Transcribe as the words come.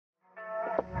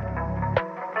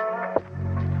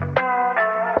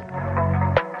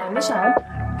Michelle.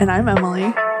 And I'm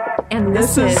Emily. And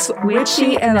this is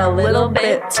Witchy and a Little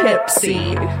Bit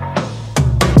Tipsy.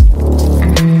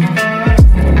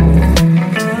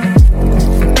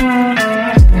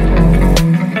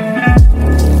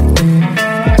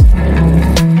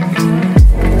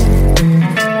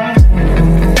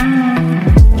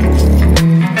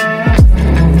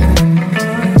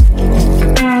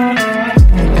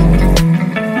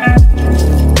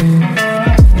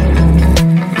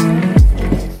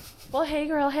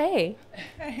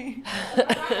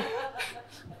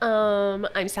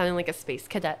 I'm sounding like a space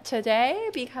cadet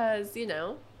today because, you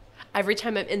know, every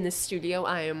time I'm in this studio,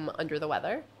 I'm under the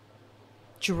weather.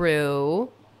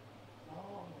 Drew.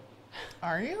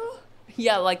 Are you?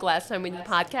 Yeah, like last time we did the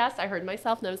podcast, I heard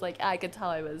myself and I was like, I could tell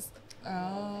I was.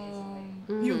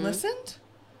 You listened?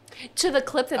 To the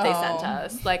clip that they sent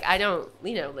us. Like, I don't,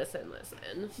 listen.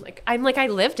 Like, I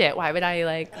lived it. Why would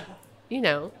I,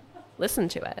 listen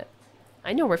to it?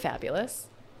 I know we're fabulous.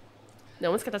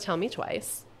 No one's got to tell me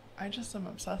twice. I just am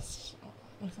obsessed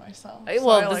with myself.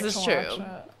 Well, this is true.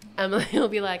 Emily will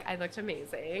be like, I looked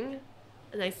amazing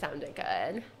and I sounded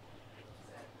good.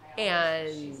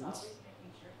 And yes.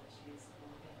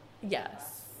 Yeah.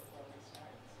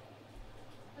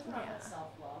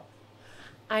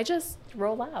 I just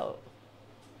roll out.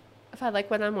 If I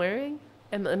like what I'm wearing,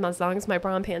 and as long as my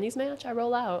bra and panties match, I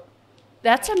roll out.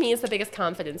 That to me is the biggest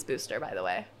confidence booster, by the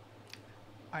way.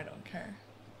 I don't care.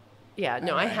 Yeah,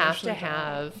 no, I have to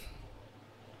have.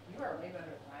 You are way better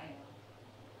than I am.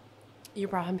 Your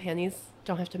bra and panties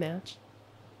don't have to match.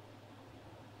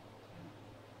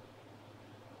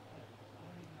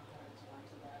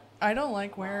 I don't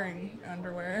like wearing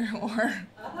underwear or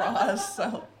bras,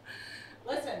 so.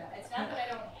 Listen, it's not that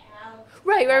I don't have.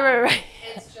 Right.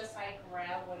 It's just I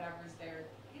grab whatever's there.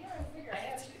 You know, I figure I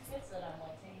have two kids that I'm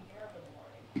like taking care of in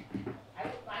the morning.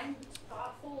 I'm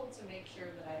thoughtful to make sure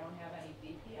that I don't have any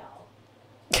BPL.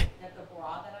 That the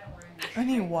bra that I'm wearing.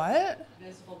 Any what?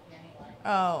 Visible panty line.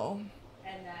 Oh.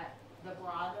 And that the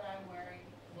bra that I'm wearing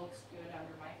looks good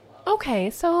under my clothes. Okay,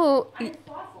 so I'm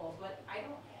thoughtful, but I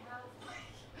don't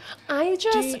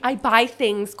have. I buy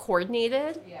things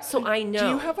coordinated, so I know. Do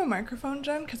you have a microphone,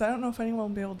 Jen? Because I don't know if anyone will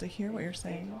be able to hear what you're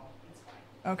saying.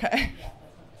 Okay. Yeah,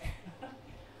 that's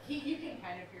okay. You can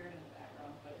kind of hear it in the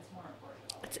background, but it's more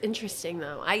important. It's interesting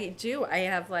though. I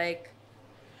have like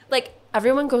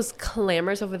everyone goes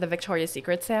clamors over the Victoria's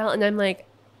Secret sale, and I'm like,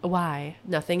 why?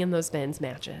 Nothing in those bins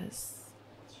matches.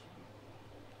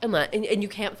 And you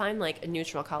can't find like a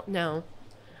neutral color. No.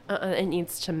 It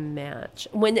needs to match.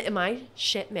 When my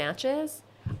shit matches,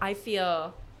 I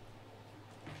feel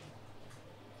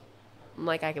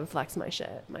like I can flex my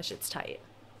shit. My shit's tight.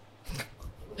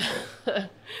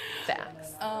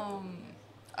 Facts.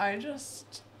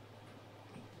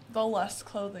 The less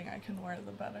clothing I can wear,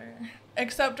 the better.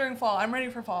 Except during fall. I'm ready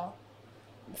for fall.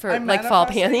 For like fall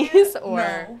panties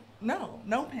or? No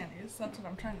panties. That's what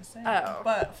I'm trying to say. Oh.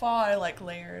 But fall, I like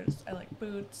layers. I like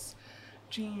boots,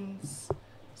 jeans,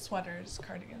 sweaters,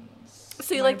 cardigans.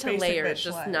 So you like to layer,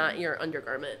 just not your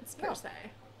undergarments per se.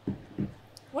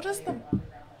 What is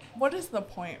the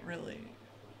point, really?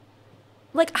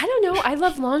 Like, I don't know. I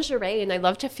love lingerie and I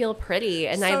love to feel pretty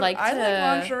and I like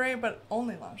lingerie, but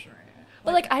only lingerie.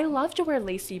 But I love to wear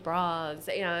lacy bras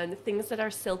and things that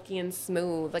are silky and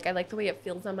smooth. Like, I like the way it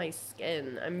feels on my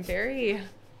skin.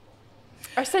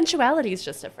 Our sensuality is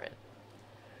just different.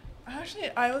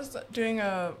 Actually, I was doing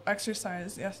a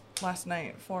exercise last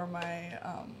night for my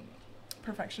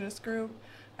perfectionist group,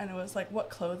 and it was like, what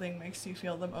clothing makes you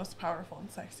feel the most powerful and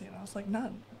sexy? And I was like,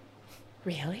 none.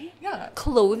 Really? Yeah.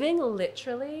 Clothing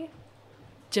literally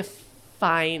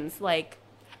defines,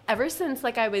 ever since,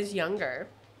 I was younger,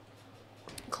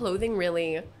 clothing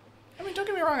really... I mean, don't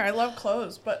get me wrong, I love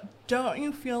clothes, but don't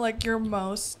you feel like you're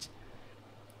most,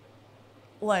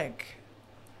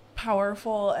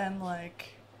 powerful and,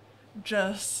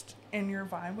 just in your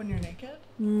vibe when you're naked?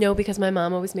 No, because my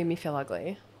mom always made me feel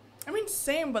ugly. I mean,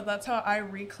 same, but that's how I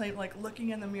reclaim, looking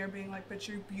in the mirror being bitch,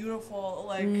 you're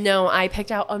beautiful, No, I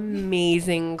picked out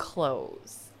amazing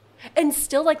clothes. And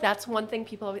still, that's one thing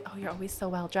people always, oh, you're always so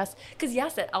well dressed. Because,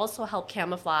 yes, it also helped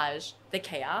camouflage the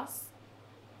chaos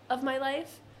of my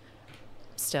life.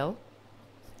 Still.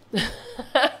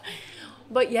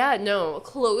 But, yeah, no,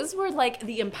 clothes were,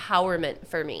 the empowerment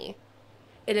for me.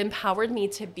 It empowered me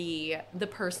to be the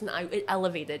person it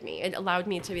elevated me. It allowed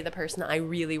me to be the person I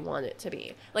really wanted to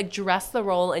be. Dress the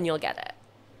role and you'll get it.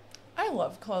 I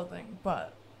love clothing,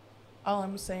 but all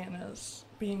I'm saying is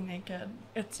being naked,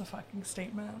 it's a fucking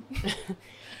statement.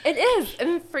 It is. I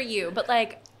mean, for you, but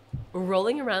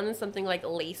rolling around in something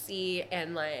lacy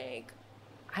and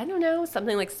I don't know,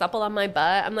 something like supple on my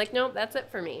butt, I'm like, nope, that's it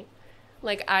for me.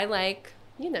 Like, I like,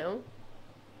 put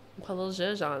a little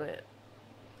zhuzh on it.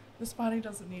 This body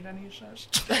doesn't need any shush.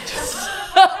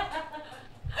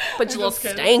 Put your little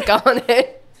stank on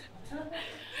it.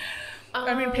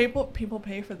 I mean, people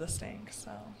pay for the stank,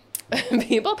 so.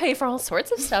 People pay for all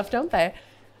sorts of stuff, don't they?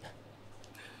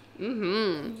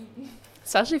 Mm-hmm.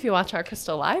 Especially if you watch our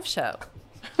Crystal Live show.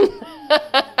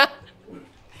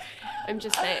 I'm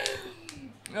just saying.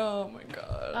 Oh my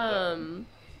god.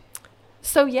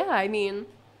 So yeah, I mean,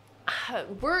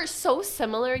 we're so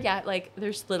similar, yet like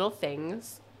there's little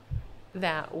things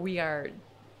that we are,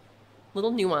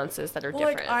 little nuances that are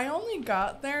different. Like, I only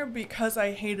got there because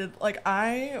I hated, like,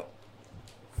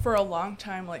 for a long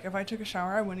time, like, if I took a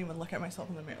shower, I wouldn't even look at myself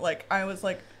in the mirror. Like, I was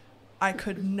like, I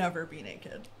could never be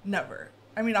naked. Never.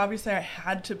 I mean, obviously I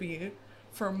had to be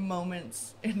for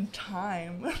moments in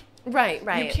time. Right.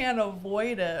 You can't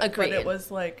avoid it. Agreed. But it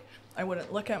was like, I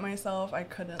wouldn't look at myself. I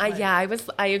couldn't.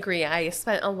 I agree. I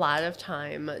spent a lot of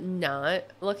time not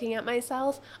looking at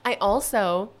myself. I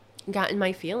also got in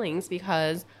my feelings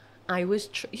because I was,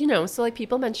 so like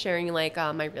people been sharing like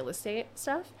my real estate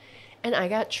stuff, and I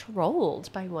got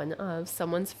trolled by one of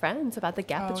someone's friends about the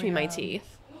gap between my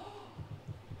teeth.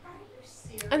 Are you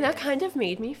serious? And that kind of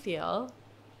made me feel,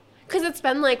 because it's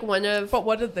been like one of. But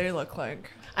what did they look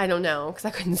like? I don't know, because I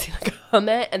couldn't see the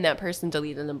comment, and that person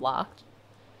deleted and blocked.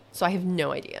 So I have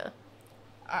no idea.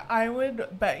 I would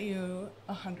bet you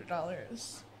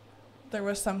 $100 there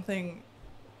was something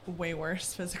way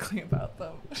worse physically about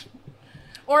them.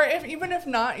 Or even if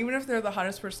they're the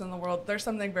hottest person in the world, there's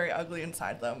something very ugly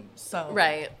inside them. So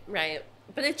Right.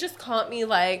 But it just caught me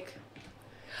like,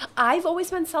 I've always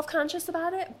been self-conscious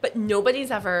about it, but nobody's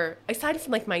ever, aside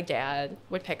from like my dad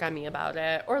would pick on me about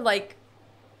it, or like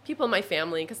people in my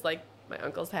family, because like my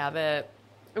uncles have it.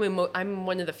 I mean, I'm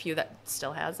one of the few that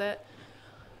still has it.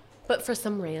 But for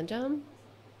some random,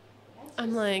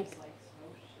 I'm like,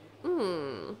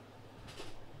 And,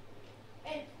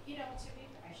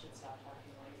 I should stop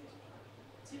talking like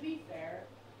this. To be fair,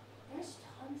 there's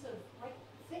tons of, like,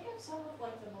 think of some of,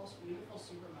 like, the most beautiful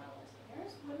supermodels.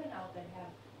 There's women out that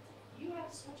you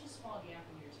have such a small gap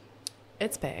in your teeth.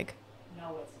 It's big.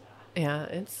 No, it's not. Yeah,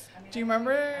 it's. I mean, Do you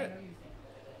remember I know you think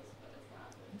that it is, but it's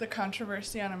not. the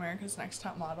controversy on America's Next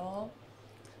Top Model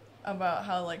about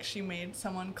how, like, she made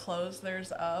someone close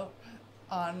theirs up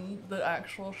on the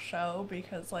actual show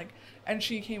because, like, and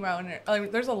she came out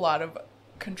and there's a lot of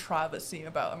controversy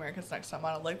about America's Next Top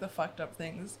Model, like the fucked up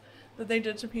things that they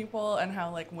did to people and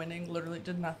how, like, winning literally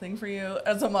did nothing for you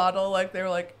as a model. Like, they were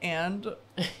like, and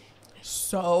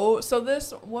so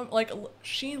this one, like,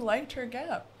 she liked her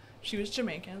gap. She was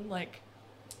Jamaican, like.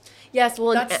 Yes,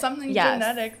 well, that's something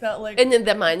genetic that, like. And then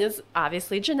that mine is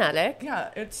obviously genetic. Yeah,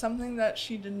 it's something that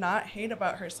she did not hate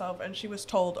about herself, and she was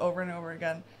told over and over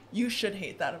again, you should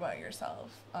hate that about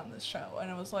yourself on this show. And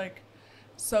it was like,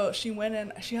 so she went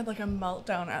in, she had like a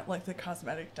meltdown at like the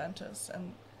cosmetic dentist,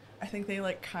 and I think they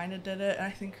like kind of did it, and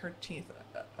I think her teeth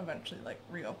eventually like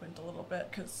reopened a little bit,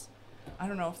 because I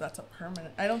don't know if that's a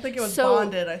permanent, I don't think it was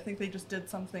bonded, I think they just did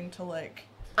something to like.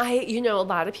 A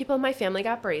lot of people in my family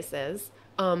got braces.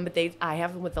 But I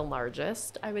have with the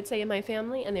largest, I would say, in my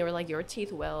family, and they were like, your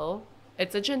teeth will,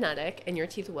 it's a genetic, and your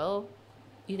teeth will,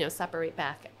 separate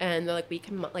back. And they're like, we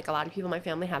can, like, a lot of people in my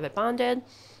family have it bonded.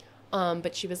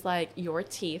 But she was like, your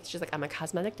teeth, she's like, I'm a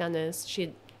cosmetic dentist.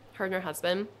 Her and her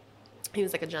husband, he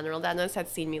was like a general dentist, had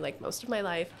seen me like most of my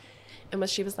life. And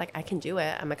she was like, I can do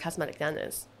it. I'm a cosmetic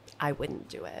dentist. I wouldn't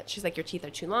do it. She's like, your teeth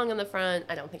are too long on the front.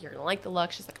 I don't think you're going to like the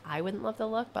look. She's like, I wouldn't love the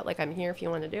look, but like, I'm here if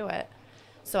you want to do it.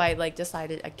 So I like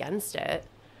decided against it.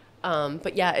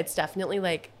 But yeah, it's definitely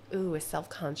like, ooh, a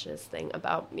self-conscious thing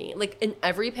about me. Like in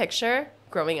every picture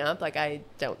growing up, like I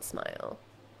don't smile.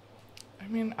 I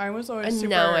mean, I was always And super,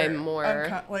 now I'm more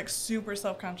super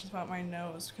self-conscious about my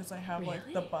nose because I have like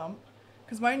Really? the bump.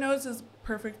 Because my nose is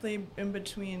perfectly in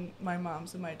between my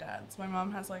mom's and my dad's. My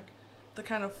mom has like the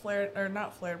kind of flared, or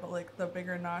not flared, but like the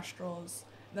bigger nostrils.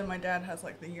 Then my dad has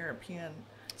like the European.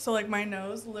 So, like, my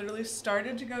nose literally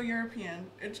started to go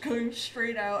European. It's going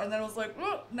straight out, and then it was like,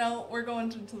 oh, no, we're going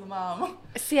to the mom.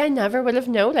 See, I never would have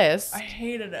noticed. I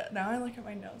hated it. Now I look at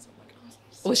my nose, I'm like, oh,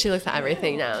 so Well, she looks at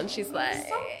everything now, and she's like,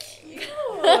 so cute.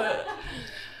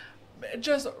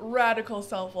 Just radical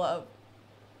self-love.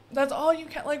 That's all you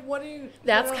can, like, what do you...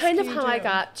 That's what kind else of do you how I do?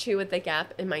 got to with the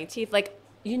gap in my teeth. Like,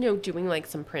 doing like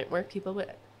some print work,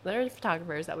 there are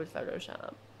photographers that would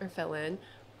Photoshop or fill in.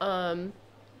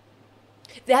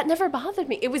 That never bothered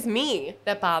me. It was me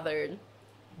that bothered.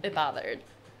 It bothered.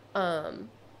 And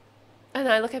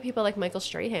I look at people like Michael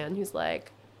Strahan, who's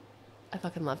like, I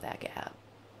fucking love that gap.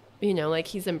 You know, like,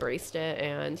 he's embraced it,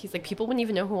 and he's like, people wouldn't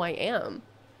even know who I am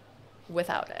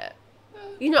without it.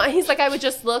 You know, he's like, I would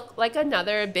just look like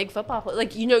another big football player.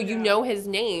 Like, you know his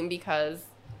name because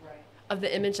of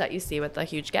the image that you see with the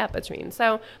huge gap between.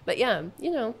 So, but yeah,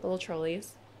 you know, little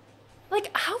trolleys. Like,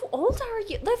 how old are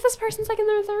you? Like, this person's like in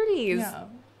their 30s. Yeah.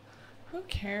 Who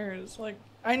cares? Like,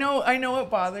 I know it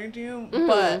bothered you,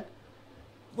 but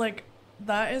like,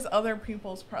 that is other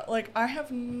people's like, I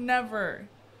have never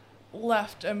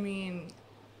left a mean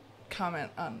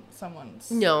comment on someone's.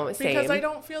 No, same. Because I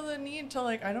don't feel the need to,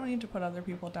 like, I don't need to put other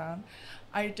people down.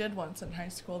 I did once in high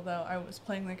school, though. I was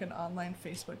playing, like, an online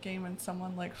Facebook game, and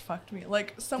someone, like, fucked me.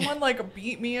 Like, someone, like,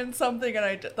 beat me in something,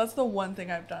 and that's the one thing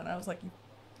I've done. I was like, you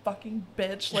fucking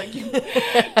bitch. Like, you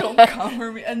don't come for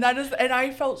me. And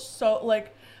I felt so,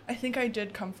 like, I think I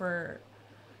did come for,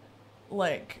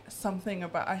 like, something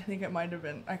about, I think it might have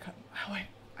been, I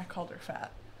called her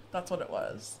fat. That's what it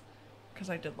was. Because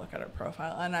I did look at her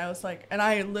profile, and I was like, and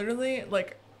I literally,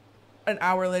 like, an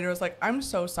hour later was like, I'm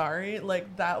so sorry.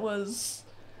 Like, that was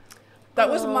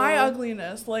my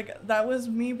ugliness. Like, that was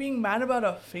me being mad about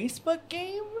a Facebook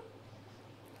game.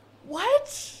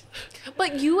 What?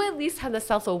 But you at least had the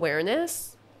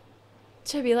self-awareness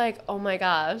to be like, oh my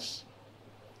gosh,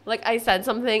 like, I said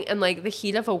something in, like, the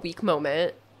heat of a weak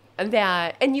moment,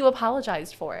 and you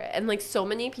apologized for it. And, like, so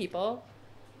many people,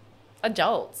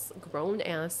 adults,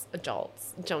 grown-ass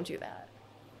adults, don't do that.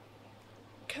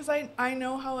 Because I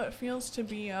know how it feels to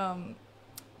be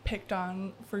picked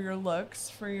on for your looks,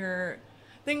 for your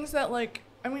things that, like,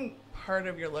 I mean, part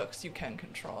of your looks you can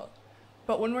control.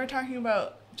 But when we're talking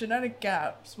about genetic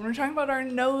gaps, when we're talking about our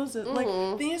noses,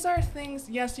 like, these are things,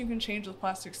 yes, you can change with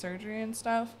plastic surgery and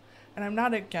stuff. And I'm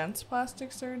not against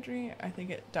plastic surgery. I think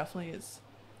it definitely is.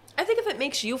 I think if it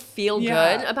makes you feel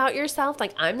good about yourself,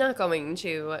 like, I'm not going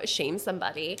to shame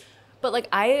somebody. But, like,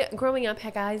 growing up,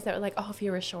 had guys that were like, oh, if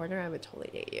you were shorter, I would totally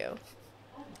date you.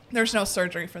 There's no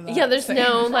surgery for that. Yeah, there's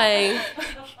no, like,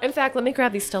 in fact, let me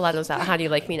grab these stilettos out. How do you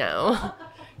like me now?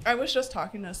 I was just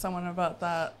talking to someone about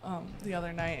that the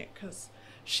other night, because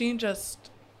she just,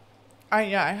 I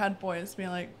had boys being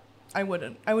like, I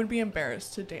would be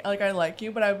embarrassed to date. Like, I like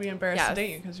you, but I would be embarrassed to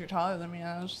date you because you're taller than me. And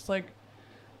I was just like,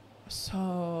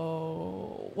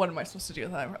 so what am I supposed to do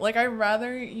with that? Like, I'd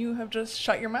rather you have just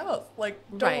shut your mouth. Like,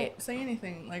 don't say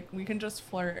anything. Like, we can just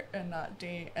flirt and not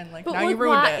date. And, like, but now you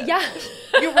ruined it. Yeah.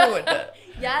 You ruined it.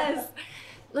 Yes.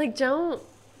 Like, don't.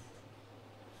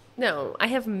 No, I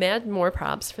have mad more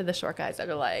props for the short guys that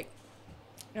are like.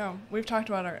 Yeah, we've talked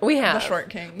about the short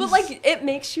kings. But, like, it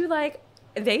makes you, like,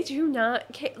 they do not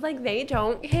like, they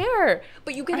don't care.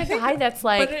 But you get a guy that's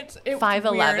like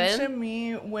 5'11". Weird to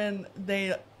me when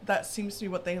that seems to be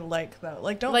what they like, though.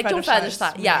 Like, don't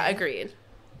fetishize me. Yeah, agreed.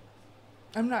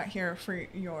 I'm not here for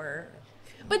your.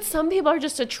 But some people are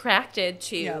just attracted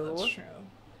to. Yeah, that's true.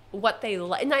 What they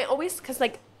like, and I always, because,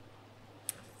 like,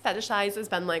 fetishize has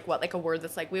been, like, what, like, a word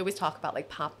that's, like, we always talk about, like,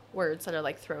 pop words that are,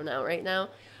 like, thrown out right now.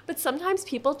 But sometimes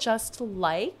people just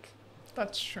like.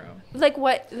 That's true. Like,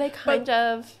 what they kind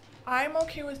of. I'm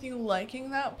okay with you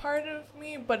liking that part of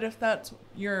me, but if that's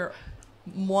your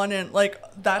one and, like,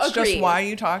 that's just why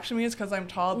you talk to me is because I'm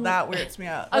tall, that weirds me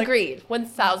out. Like, agreed.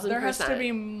 1,000%. There has to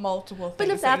be multiple things. But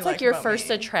if that's, like, your first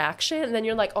me. attraction, then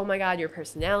you're like, oh my God, your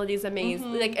personality is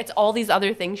amazing. Like, it's all these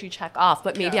other things you check off,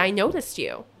 but maybe I noticed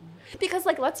you. Because,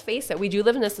 like, let's face it, we do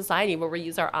live in a society where we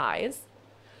use our eyes.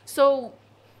 So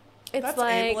it's that's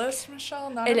like ableist,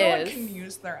 Michelle. Not everyone can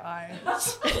use their eyes.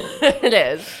 It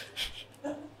is.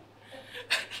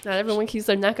 Not everyone can use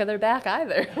their neck or their back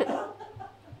either.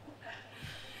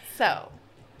 So,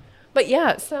 but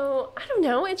yeah, so I don't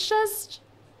know. It's just,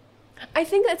 I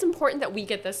think it's important that we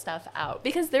get this stuff out,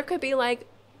 because there could be, like,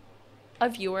 a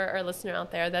viewer or listener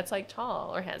out there that's, like,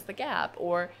 tall or has the gap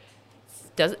or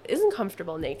isn't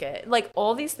comfortable naked. Like,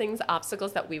 all these things,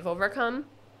 obstacles that we've overcome,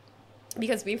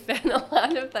 because we fit in a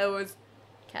lot of those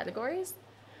categories.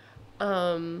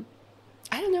 I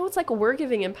don't know. It's like we're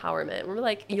giving empowerment. We're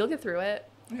like, you'll get through it.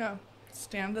 Yeah.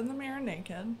 Stand in the mirror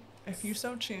naked, if you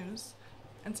so choose,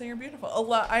 and say you're beautiful.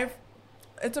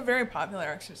 It's a very popular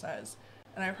exercise,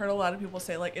 and I've heard a lot of people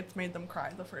say, like, it's made them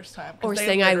cry the first time. Or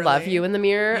saying I love you in the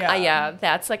mirror. Yeah,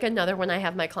 that's, like, another one I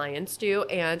have my clients do,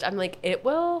 and I'm like, it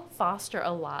will foster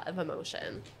a lot of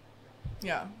emotion.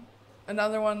 Yeah.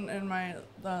 Another one in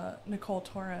Nicole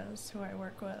Torres, who I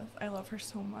work with. I love her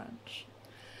so much.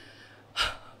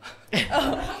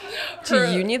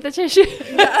 Do you need the tissue?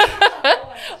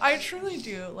 Yeah. I truly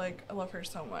do. Like, I love her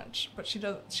so much. But she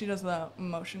does the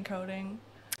emotion coding.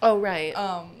 Oh, right.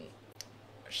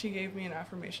 She gave me an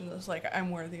affirmation that was like, I'm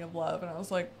worthy of love. And I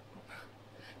was like,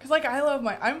 Because, like,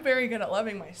 I'm very good at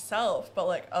loving myself, but,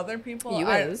 like, other people,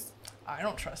 I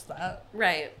don't trust that.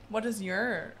 Right. What is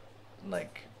your,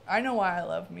 like, I know why I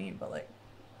love me, but, like.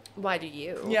 Why do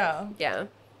you? Yeah. Yeah.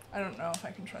 I don't know if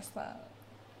I can trust that.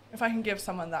 If I can give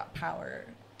someone that power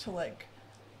to, like,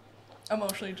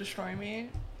 emotionally destroy me.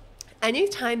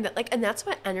 Anytime that, like, and that's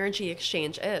what energy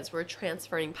exchange is. We're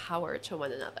transferring power to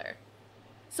one another.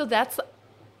 So that's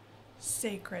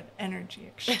sacred energy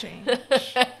exchange.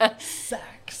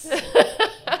 Sex.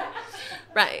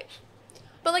 Right.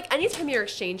 But, like, anytime you're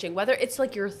exchanging, whether it's,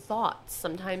 like, your thoughts,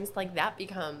 sometimes, like, that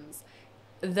becomes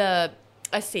a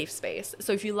safe space.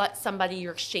 So if you let somebody,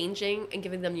 you're exchanging and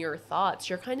giving them your thoughts,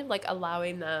 you're kind of, like,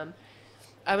 allowing them.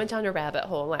 I went down a rabbit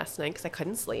hole last night because I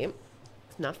couldn't sleep.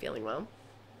 Not feeling well.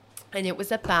 And it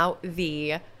was about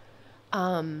the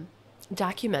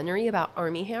documentary about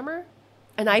Armie Hammer.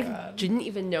 And I didn't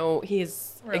even know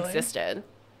he's existed.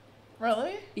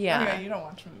 Really? Yeah. Okay, you don't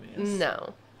watch movies.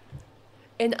 No.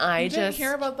 And you didn't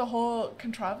hear about the whole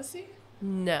controversy?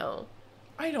 No.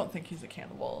 I don't think he's a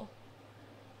cannibal.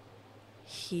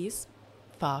 He's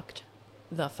fucked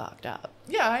up.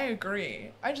 Yeah, I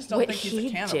agree. I just don't think he's a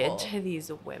cannibal. What he did to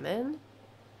these women.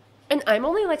 And I'm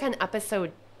only like on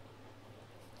episode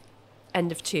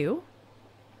end of 2.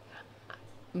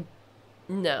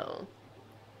 No.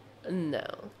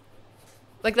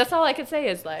 Like, that's all I could say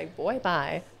is, like, boy,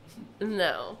 bye.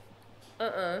 No.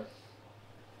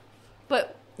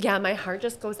 But, yeah, my heart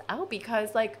just goes out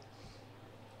because, like,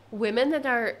 women that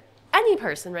are, any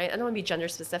person, right? I don't want to be gender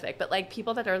specific, but, like,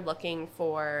 people that are looking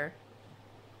for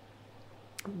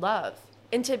love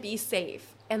and to be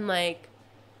safe. And, like,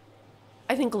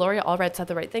 I think Gloria Allred said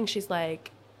the right thing. She's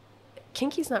like,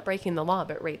 kinky's not breaking the law,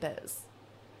 but rape is.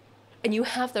 And you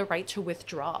have the right to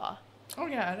withdraw. Oh,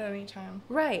 yeah, at any time.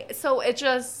 Right. So it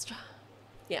just,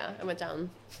 yeah, I went down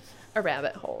a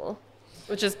rabbit hole,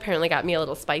 which has apparently got me a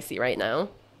little spicy right now.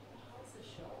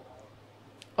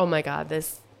 Oh, my God,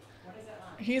 this. What is it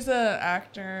on? He's an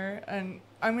actor, and,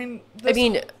 I mean.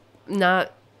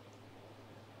 Not.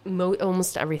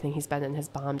 Almost everything he's been in has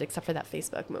bombed, except for that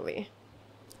Facebook movie.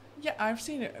 Yeah, I've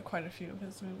seen quite a few of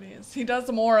his movies. He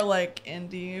does more, like,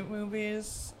 indie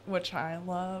movies, which I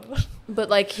love. But,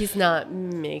 like, he's not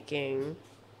making...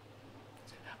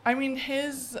 I mean,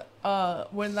 his,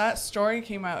 when that story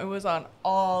came out, it was on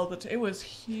all the... it was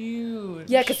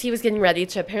huge. Yeah, because he was getting ready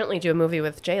to apparently do a movie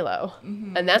with J-Lo.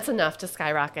 Mm-hmm. And that's enough to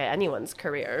skyrocket anyone's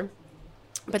career.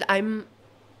 But I'm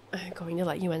going to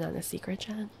let you in on a secret,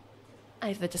 Jen. I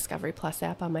have the Discovery Plus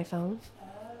app on my phone.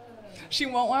 She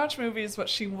won't watch movies, but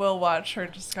she will watch her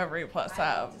Discovery Plus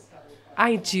app.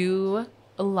 I do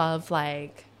love,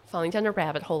 like, falling down a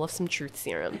rabbit hole of some truth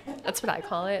serum. That's what I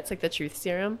call it. It's like the truth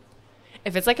serum.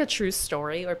 If it's like a true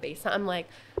story or based on, I'm like,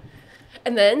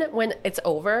 and then when it's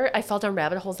over, I fell down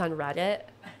rabbit holes on Reddit,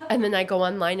 and then I go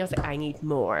online and I was like, I need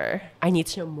more. I need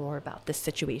to know more about this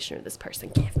situation or this person.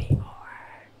 Give me more.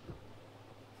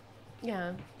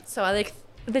 Yeah. So I like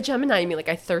the Gemini in me, like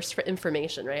I thirst for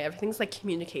information, right? Everything's like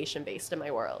communication based in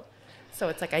my world. So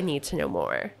it's like I need to know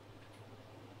more.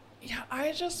 Yeah,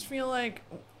 I just feel like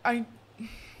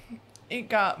it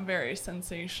got very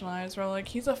sensationalized where like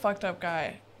he's a fucked up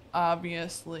guy,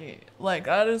 obviously. Like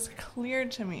that is clear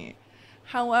to me.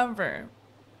 However,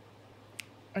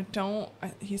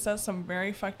 he says some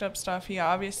very fucked up stuff. He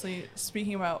obviously,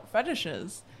 speaking about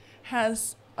fetishes,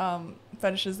 has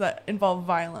fetishes that involve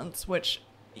violence, which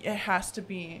it has to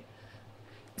be.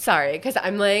 Sorry, because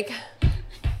I'm like,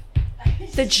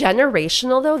 the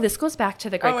generational, though, this goes back to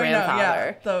the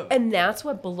great-grandfather. And that's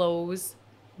what blows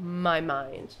my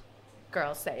mind.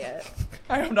 Girl, say it.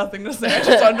 I have nothing to say. I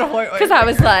just wanted to point. Because I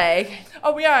was like...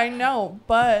 Oh, yeah, I know.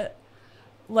 But,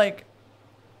 like,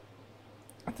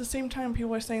 at the same time,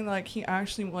 people are saying, like, he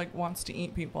actually, like, wants to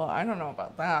eat people. I don't know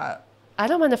about that. I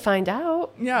don't want to find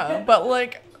out. Yeah, but,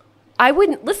 like... I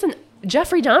wouldn't... Listen,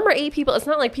 Jeffrey Dahmer ate people. It's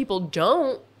not like people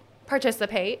don't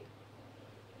participate.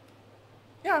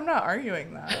 Yeah, I'm not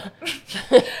arguing that.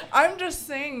 I'm just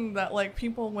saying that, like,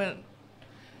 people went...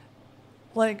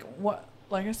 Like, what...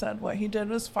 Like I said, what he did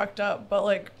was fucked up. But,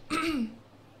 like... end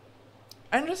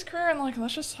his career and, like,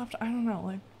 let's just have to... I don't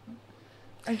know,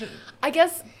 like... I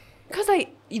guess... Because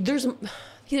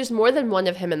there's more than one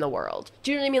of him in the world.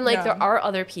 Do you know what I mean? Like, yeah. There are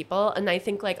other people. And I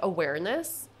think, like,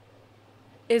 awareness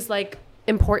is, like,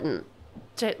 important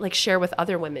to, like, share with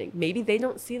other women. Maybe they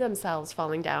don't see themselves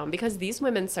falling down. Because these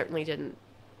women certainly didn't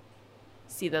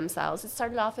see themselves. It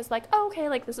started off as, like, oh, okay,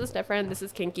 like, this is different. This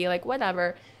is kinky. Like,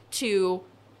 whatever. To...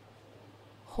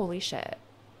 Holy shit.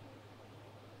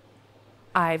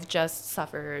 I've just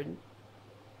suffered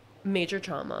major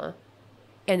trauma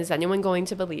And is anyone going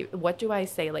to believe? What do I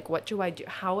say? Like, what do I do?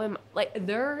 How am, like,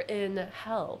 they're in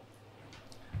hell.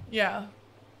 Yeah,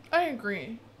 I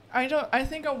agree. I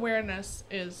think awareness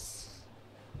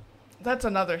that's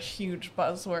another huge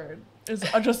buzzword. Is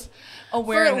just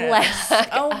awareness.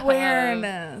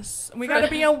 Awareness. We got to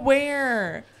be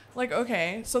aware. Like,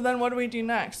 okay, so then what do we do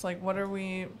next? Like,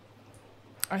 I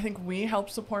think we help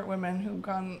support women who've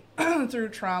gone through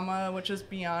trauma, which is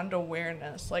beyond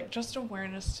awareness. Like, just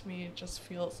awareness to me just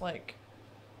feels like...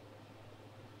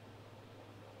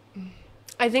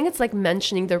 I think it's like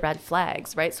mentioning the red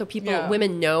flags, right? So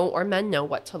women know or men know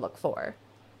what to look for.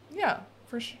 Yeah,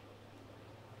 for sure.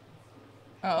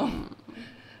 I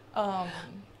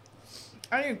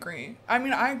agree. I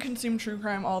mean, I consume true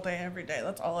crime all day, every day.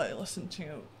 That's all I listen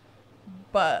to.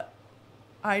 But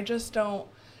I just don't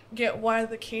get why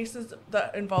the cases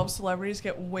that involve celebrities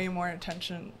get way more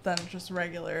attention than just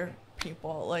regular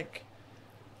people. Like,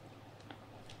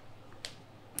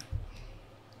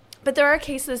 but there are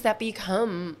cases that we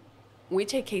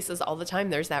take cases all the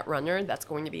time. There's that runner that's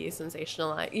going to be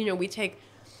sensationalized. You know,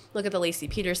 look at the Lacey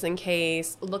Peterson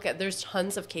case. There's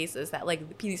tons of cases that,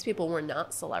 like, these people were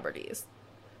not celebrities.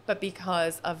 But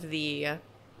because of the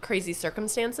crazy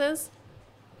circumstances,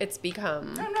 it's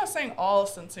become... I'm not saying all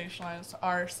sensationalized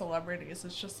are celebrities.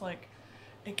 It's just, like,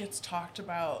 it gets talked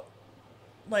about.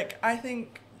 Like, I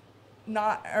think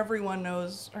not everyone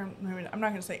knows, or maybe I'm not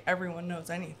going to say everyone knows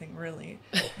anything, really.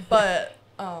 But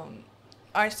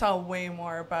I saw way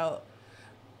more about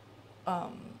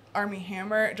Armie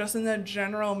Hammer just in the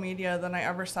general media than I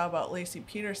ever saw about Lacey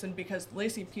Peterson, because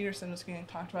Lacey Peterson is getting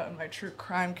talked about in my true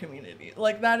crime community.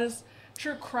 Like, that is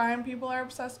true crime, people are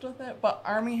obsessed with it, but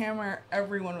Armie Hammer,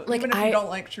 everyone was, like, even if you don't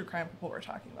like true crime, people were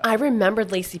talking about it. I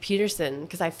remembered Lacey Peterson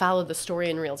because I followed the story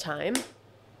in real time.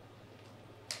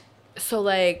 So,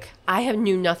 like, I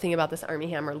knew nothing about this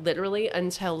Armie Hammer literally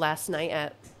until last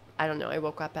night I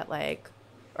woke up at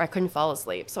or I couldn't fall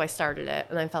asleep, so I started it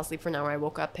and I fell asleep for an hour. I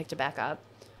woke up, picked it back up.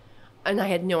 And I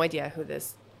had no idea who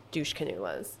this douche canoe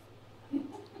was.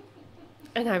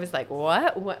 And I was like,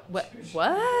 what?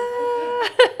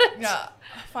 Yeah.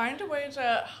 Find a way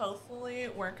to healthily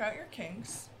work out your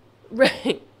kinks.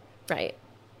 Right. But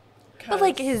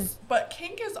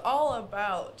kink is all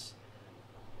about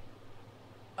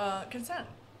consent.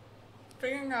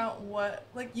 Figuring out what,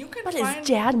 like, you can But find... his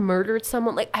dad murdered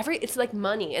someone. Like, it's like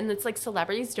money. And it's like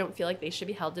celebrities don't feel like they should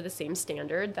be held to the same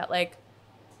standard that, like,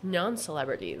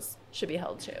 non-celebrities should be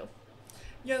held to.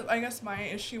 Yeah, I guess my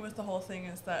issue with the whole thing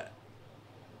is that,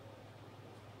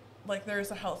 like, there's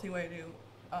a healthy way to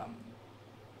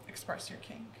express your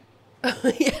kink.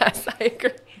 Yes, I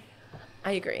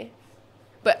agree.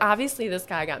 But obviously this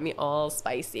guy got me all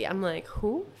spicy. I'm like,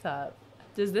 who the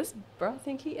does this bro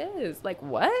think he is? Like,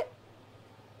 what?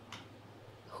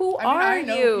 Who are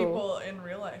you? I know people in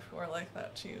real life who are like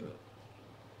that too.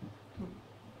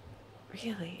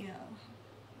 Really? Yeah.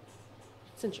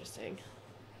 It's interesting.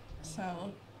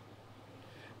 So,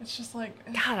 it's just like...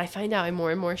 God, I find out I'm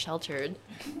more and more sheltered.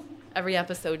 Every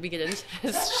episode we get into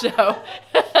this show.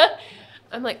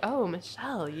 I'm like, oh,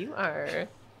 Michelle, you are...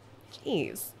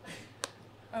 Jeez.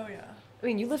 Oh, yeah. I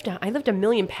mean, I lived a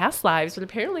million past lives, but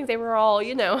apparently they were all,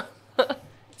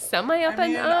 semi up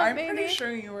and up, I'm maybe. pretty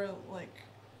sure you were, like,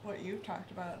 what you talked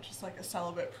about, just like a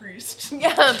celibate priest.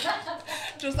 Yeah.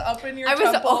 Just up in your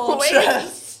temple.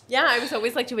 Yeah, I was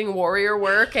always, like, doing warrior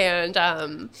work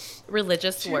and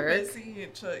religious work. Too busy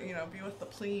to, be with the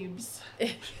plebes.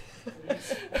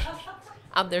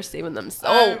 Out there saving them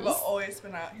souls. I've always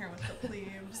been out here with the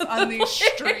plebes on these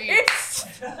streets.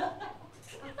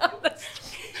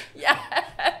 Yes.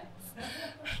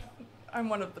 I'm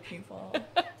one of the people.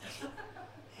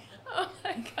 Oh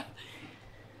my God.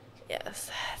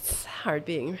 Yes, it's hard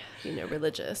being,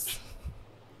 religious.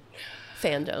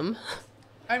 Fandom.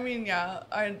 I mean, yeah,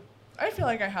 I feel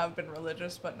like I have been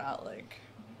religious, but not like...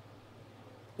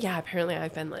 Yeah, apparently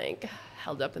I've been, like,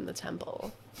 held up in the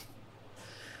temple.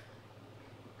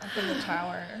 Up in the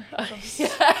tower.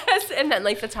 Yes, and then,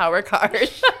 like, the tower card.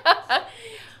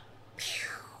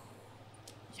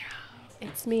 Yeah.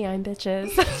 It's me, I'm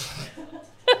bitches.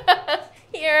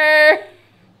 Here.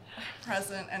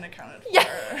 Present and accounted for.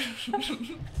 Yeah.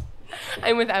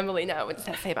 I'm with Emily now. What does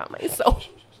that say about my soul?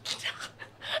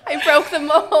 I broke the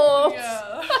mold.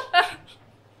 Yeah.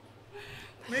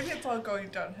 Maybe it's all going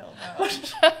downhill now.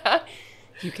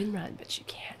 You can run, but you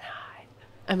can't hide.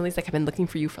 Emily's like, I've been looking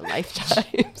for you for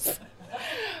lifetimes.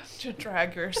 To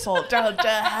drag your soul down to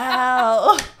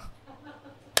hell.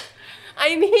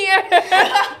 I'm here.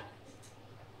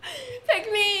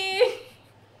 Pick me.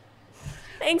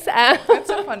 Thanks, Em. It's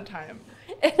a fun time.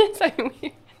 It's like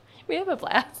we have a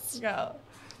blast. Yeah.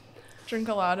 drink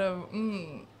a lot of,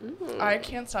 I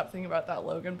can't stop thinking about that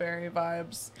Loganberry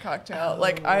vibes cocktail.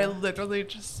 Like, I literally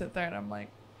just sit there and I'm like,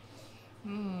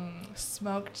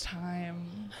 smoked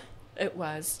time. It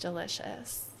was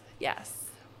delicious. Yes.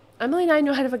 Emily and I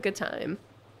know how to have a good time.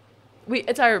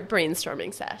 It's our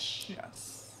brainstorming sesh.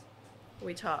 Yes.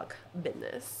 We talk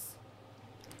business.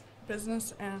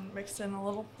 Business and mixed in a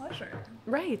little pleasure.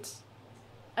 Right.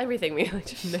 Everything we like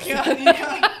to mix in.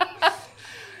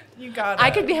 You got it. I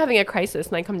could be having a crisis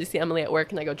and I come to see Emily at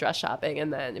work and I go dress shopping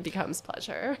and then it becomes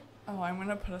pleasure. Oh, I'm going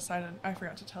to put aside, I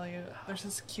forgot to tell you, there's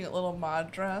this cute little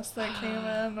mod dress that came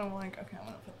in. I'm like, okay, I'm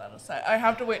going to put that aside. I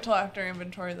have to wait till after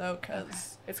inventory, though,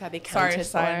 because... It's got to be counted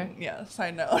side note.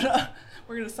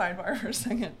 We're going to sidebar for a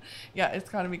second. Yeah, it's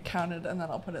got to be counted, and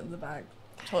then I'll put it in the bag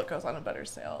until it goes on a better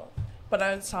sale. But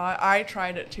I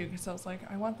tried it, too, because I was like,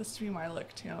 I want this to be my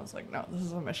look, too. And I was like, no, this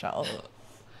is a Michelle.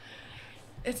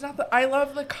 It's not I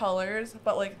love the colors,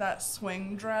 but, like, that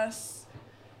swing dress...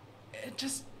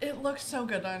 It looks so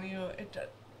good on you.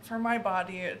 For my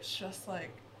body, it's just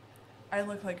like, I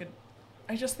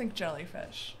just think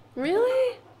jellyfish.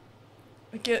 Really?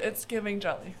 It's giving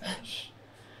jellyfish.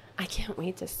 I can't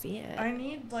wait to see it. I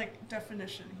need, like,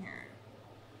 definition here.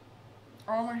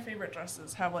 All my favorite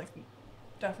dresses have, like,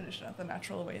 definition at the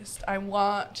natural waist. I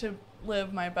want to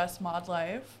live my best mod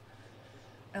life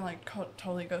and, like,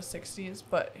 totally go 60s,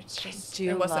 but it's just,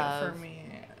 it wasn't for me.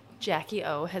 Jackie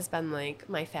O has been like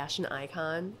my fashion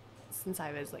icon since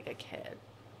I was like a kid.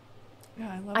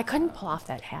 Yeah, I love I couldn't pull off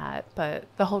that hat, but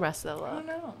the whole rest of the look. Who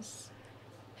knows?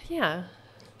 Yeah.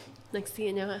 Next thing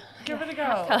you know, give it a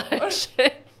go.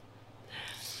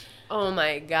 Oh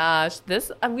my gosh.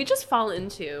 We just fall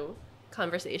into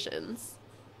conversations.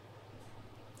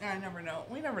 I never know.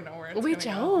 We never know where it's We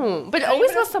gonna don't. go. But it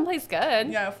always goes someplace good.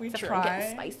 Yeah, if we Except for try.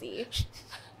 getting spicy.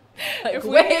 Like, if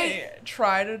we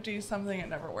try to do something, it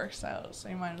never works out. So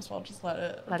you might as well just let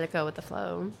it go with the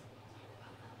flow.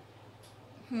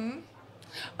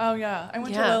 Oh yeah, I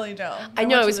went to Lilydale. I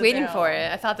know. I was waiting for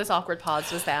it. I thought this awkward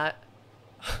pause was that.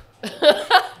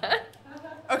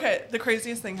 Okay, the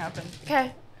craziest thing happened.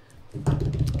 Okay.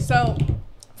 So,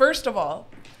 first of all,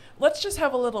 let's just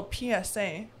have a little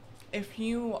PSA. If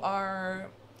you are,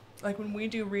 like, when we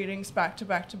do readings back to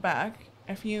back to back,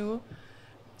 if you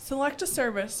select a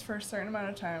service for a certain amount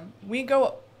of time,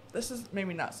 this is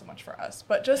maybe not so much for us,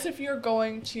 but just if you're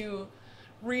going to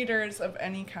readers of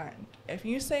any kind, if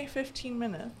you say 15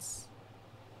 minutes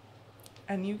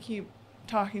and you keep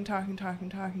talking to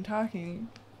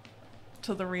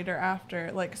the reader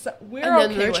after, like, so we're and then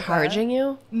okay they're with charging that.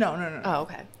 you? No. Oh,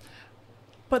 okay.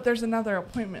 But there's another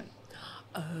appointment.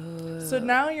 Oh. So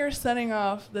now you're setting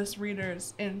off this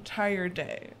reader's entire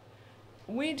day.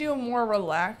 We do more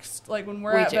relaxed, like when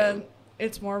we're at bed,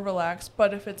 it's more relaxed.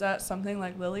 But if it's at something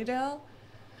like Lilydale,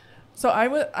 so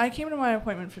I came to my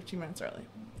appointment 15 minutes early.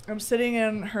 I'm sitting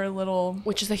in her little,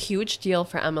 which is a huge deal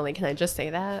for Emily. Can I just say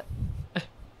that?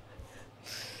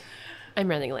 I'm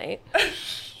running late.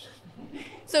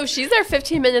 So she's there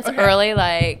 15 minutes early,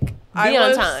 like, be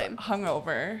on time.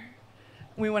 Hungover.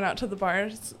 We went out to the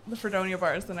bars, the Fredonia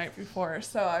bars, the night before.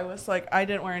 So I was like, I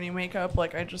didn't wear any makeup.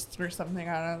 Like, I just threw something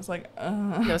on. I was like,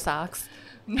 no socks.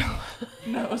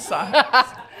 No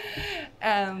socks.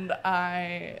 And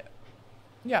I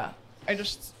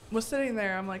just was sitting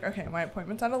there. I'm like, okay, my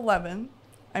appointment's at 11.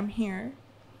 I'm here.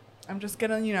 I'm just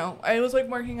gonna, I was like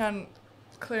working on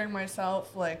clearing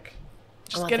myself, like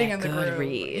just getting in the groove.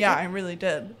 Read. Yeah, I really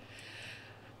did.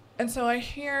 And so I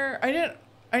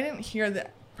didn't hear the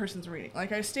person's reading.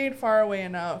 Like, I stayed far away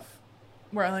enough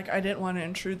where, like, I didn't want to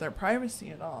intrude their privacy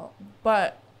at all.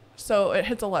 But so it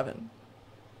hits 11.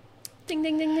 Ding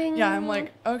ding ding ding. Yeah, I'm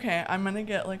like, okay, I'm gonna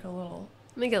get like a little.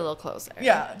 Let me get a little closer.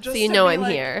 Yeah, just so you to know be, I'm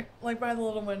like, here. Like, by the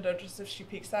little window, just if she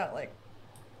peeks out, like,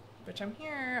 bitch, I'm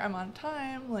here. I'm on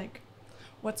time. Like,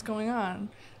 what's going on?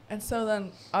 And so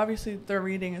then, obviously, their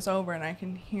reading is over, and I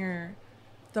can hear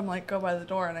them, like, go by the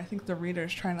door, and I think the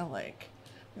reader's trying to, like,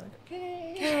 be like,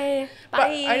 okay, bye. But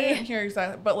I didn't hear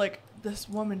exactly. But, like, this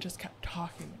woman just kept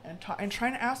talking and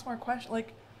trying to ask more questions.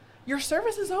 Like, your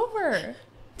service is over.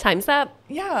 Time's up.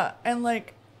 Yeah, and,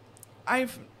 like,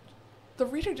 the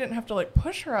reader didn't have to, like,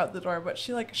 push her out the door, but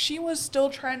she was still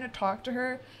trying to talk to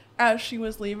her as she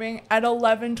was leaving at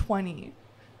 11:20.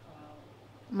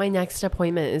 My next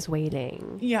appointment is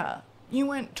waiting. Yeah, you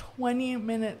went 20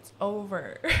 minutes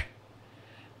over.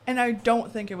 And I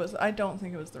don't think it was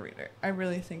the reader. I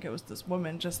really think it was this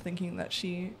woman just thinking that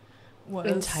she was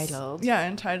entitled. Yeah,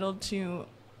 entitled to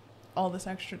all this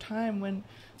extra time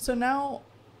so now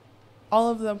all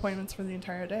of the appointments for the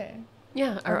entire day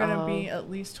are going to be at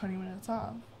least 20 minutes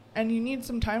off. And you need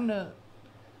some time to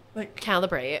like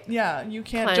Calibrate. Yeah, you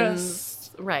can't Cleanse.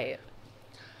 just. Right.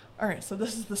 All right, so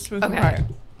this is the spooky Okay. part.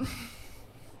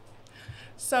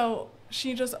 So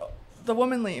the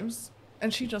woman leaves,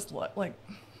 and she just looked like.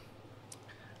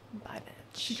 Bye,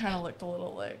 bitch. She kind of looked a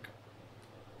little like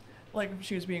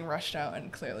she was being rushed out,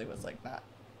 and clearly was like not.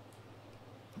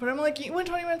 But I'm like, you went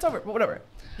 20 minutes over, but whatever.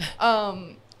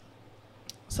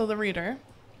 So the reader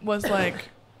was like,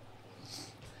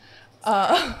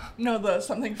 no,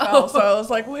 something fell. So I was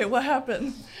like, wait, what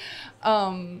happened?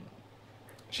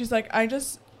 She's like, I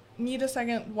just need a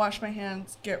second, wash my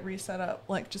hands, get reset up.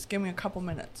 Like, just give me a couple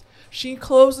minutes. She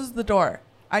closes the door.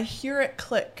 I hear it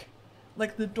click.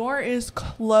 Like, the door is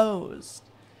closed.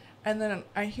 And then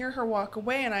I hear her walk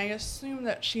away, and I assume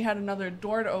that she had another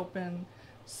door to open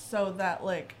so that,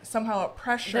 like, somehow a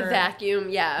pressure... The vacuum,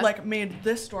 yeah. Like, made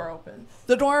this door open.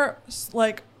 The door,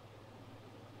 like,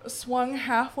 swung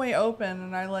halfway open,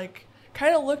 and I, like,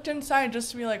 kind of looked inside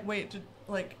just to be like, wait,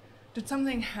 did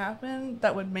something happen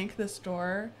that would make this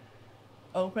door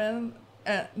open?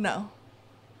 No.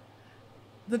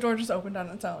 The door just opened on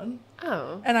its own.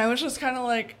 Oh. And I was just kind of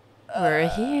like... We're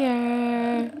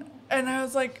here. And I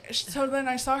was like, so then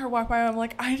I saw her walk by, and I'm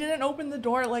like, I didn't open the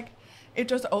door. Like, it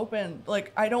just opened.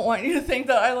 Like, I don't want you to think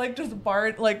that I, like, just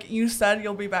barred. Like, you said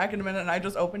you'll be back in a minute, and I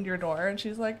just opened your door. And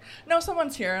she's like, no,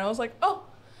 someone's here. And I was like, oh,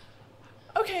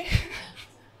 okay.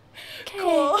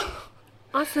 Cool.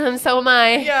 Awesome. So am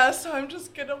I. Yeah, so I'm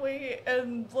just going to wait,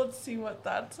 and let's see what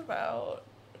that's about.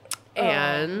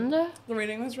 And? The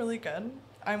reading was really good.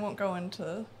 I won't go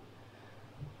into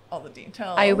all the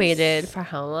details. I waited for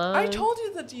how long? I told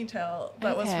you the detail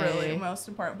that was really Okay. most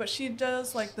important. But she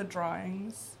does, like, the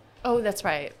drawings. Oh, that's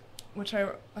right. Which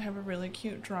I have a really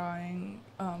cute drawing.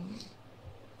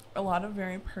 A lot of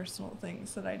very personal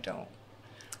things that I don't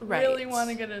really want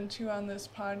to get into on this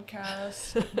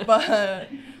podcast. But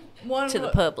one to the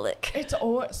public. It's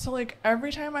always, so, like,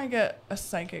 every time I get a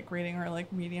psychic reading or,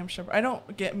 like, mediumship, I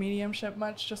don't get mediumship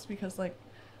much just because, like,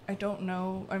 I don't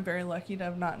know. I'm very lucky to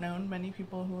have not known many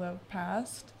people who have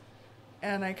passed.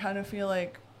 And I kind of feel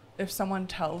like if someone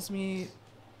tells me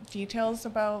details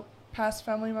about past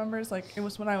family members, like, it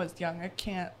was when I was young, I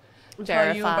can't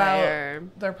tell you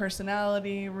about their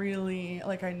personality, really.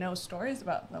 Like, I know stories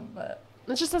about them, but...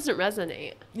 It just doesn't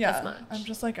resonate as much. I'm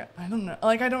just like, I don't know.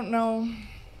 Like, I don't know.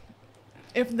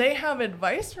 If they have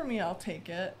advice for me, I'll take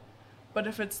it. But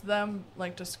if it's them,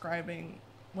 like, describing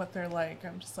what they're like,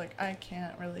 I'm just like, I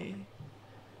can't really,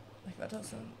 like, that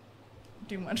doesn't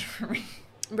do much for me.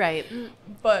 Right.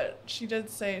 But she did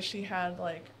say she had,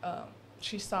 like,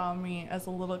 she saw me as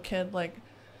a little kid, like,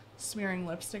 smearing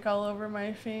lipstick all over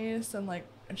my face, and, like,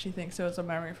 and she thinks it was a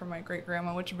memory from my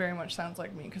great-grandma, which very much sounds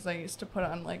like me, because I used to put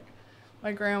on, like,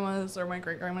 my grandma's or my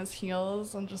great-grandma's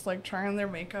heels and just, like, try on their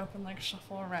makeup and, like,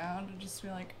 shuffle around and just be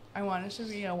like, I wanted to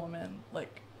be a woman,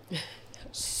 like...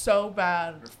 so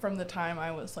bad from the time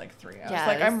I was like 3. I was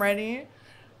like, I'm ready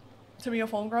to be a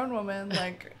full-grown woman,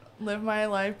 like, live my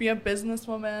life, be a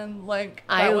businesswoman. Like,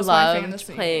 that was my fantasy. I loved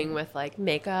playing with, like,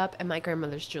 makeup and my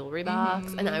grandmother's jewelry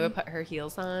box, and I would put her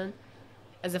heels on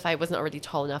as if I wasn't already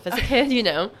tall enough as a kid, you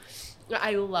know.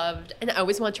 I loved, and I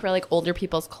always wanted to wear, like, older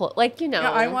people's clothes, like, you know.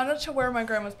 Yeah, I wanted to wear my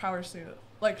grandma's power suit.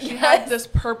 Like, she had this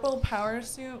purple power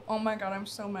suit. Oh my god, I'm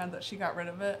so mad that she got rid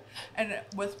of it, and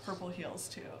with purple heels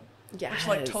too. Yes. Which,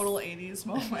 like, total 80s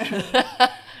moment.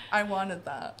 I wanted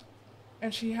that.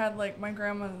 And she had, like, my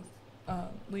grandma's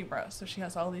Libra, so she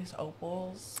has all these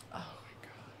opals. Oh, my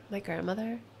God. My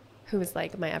grandmother, who was,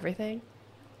 like, my everything,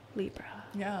 Libra.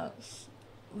 Yes.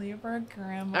 Libra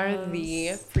grandmas. Are the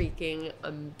freaking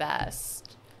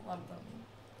best. Love them.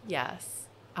 Yes.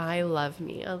 I love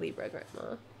me a Libra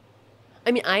grandma.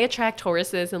 I mean, I attract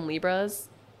Tauruses and Libras.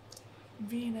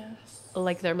 Venus.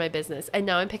 Like, they're my business. And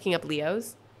now I'm picking up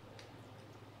Leos.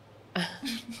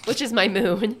 Which is my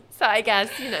moon. So I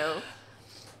guess, you know.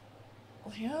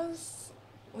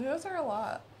 Leos are a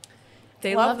lot.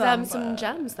 They love them some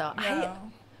gems, though. Yeah.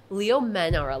 Leo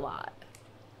men are a lot.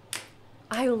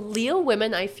 Leo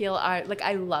women, I feel, are, like,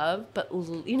 I love, but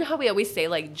you know how we always say,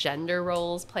 like, gender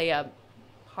roles play a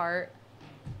part?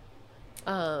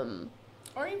 Or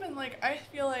even, like, I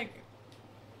feel like,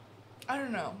 I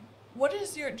don't know.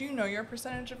 Do you know your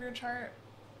percentage of your chart?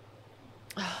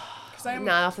 Not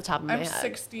off the top of my head. I'm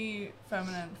 60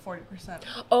 feminine, 40%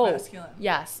 masculine.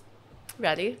 Yes.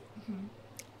 Ready?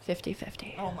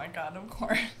 50-50. Oh my god, of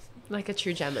course. Like a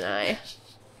true Gemini.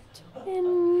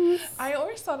 I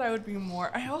always thought I would be more.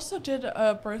 I also did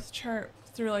a birth chart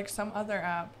through, like, some other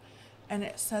app, and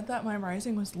it said that my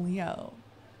rising was Leo.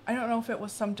 I don't know if it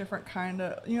was some different kind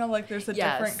of, you know, like, there's a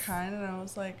different kind, and I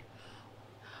was like,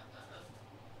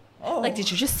 Oh. Like, did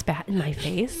you just spat in my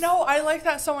face? No, I like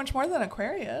that so much more than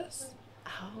Aquarius.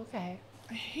 Oh, okay.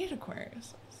 I hate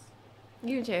Aquarius.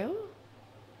 You do?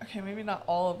 Okay, maybe not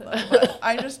all of them, but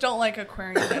I just don't like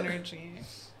Aquarian energy.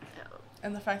 No.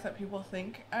 And the fact that people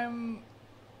think I'm...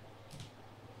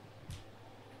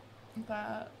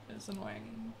 That is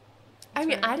annoying. I It's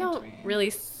mean, very I annoying don't to me.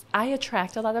 really... I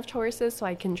attract a lot of Tauruses, so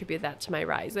I contribute that to my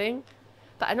rising.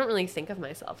 But I don't really think of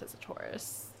myself as a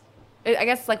Taurus. I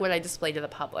guess, like, what I display to the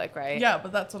public, right? Yeah,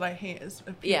 but that's what I hate, is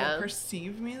if people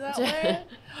perceive me that way.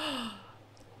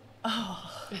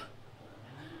 Oh.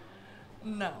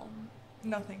 No.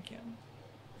 No, thank you.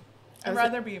 I'd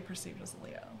rather be perceived as a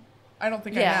Leo. I don't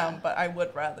think I am, but I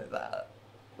would rather that.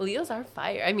 Leos are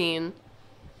fire. I mean...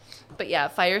 But yeah,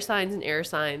 fire signs and air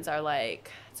signs are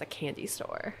like... It's a candy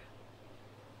store.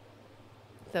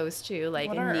 Those two, like,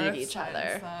 What are need earth each signs,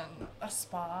 other. then? A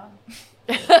spa?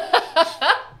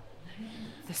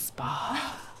 The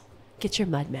spa. Get your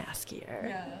mud mask here.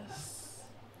 Yes.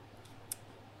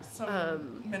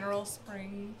 Some mineral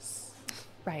springs.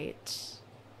 Right.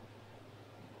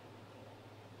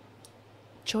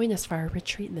 Join us for our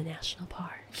retreat in the national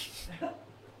park.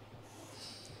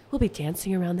 We'll be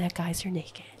dancing around that geyser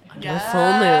naked under a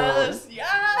full moon.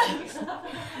 Yes!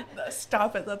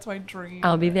 Stop it. That's my dream.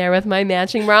 I'll be there with my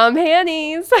matching bra and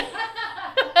panties.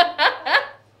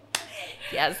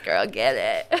 Yes, girl, get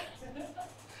it.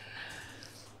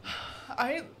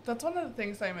 That's one of the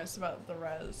things I miss about the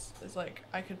res is, like,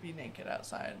 I could be naked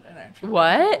outside and I feel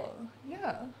What? comfortable.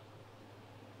 Yeah.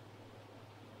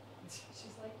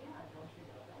 She's like, yeah,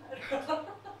 don't you know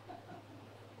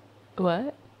that?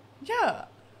 What? Yeah.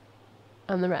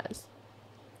 On the res.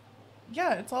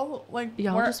 Yeah, it's all, like,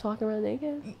 Y'all more- just walk around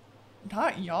naked?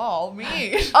 Not y'all,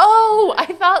 me. Oh, I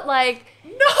thought like...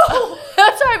 No!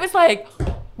 That's why I was like,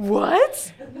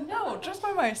 what? No, just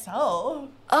by myself.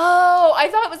 Oh, I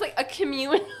thought it was like a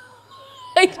commune.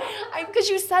 Like, because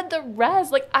you said the res.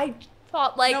 Like, I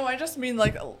thought like... No, I just mean,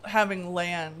 like, having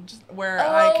land where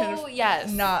I can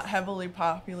yes. not heavily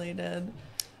populated,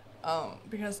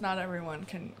 because not everyone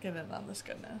can get in on this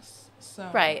goodness. So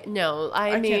Right. No,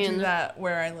 I mean... can't do that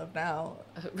where I live now.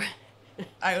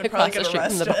 I would Across probably the get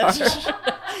street from arrested. the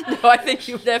bar. No, I think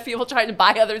you would have people trying to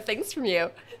buy other things from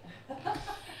you.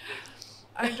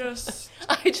 I just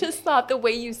thought the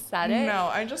way you said it. no.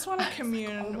 I just want to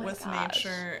commune oh my with gosh.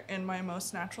 nature in my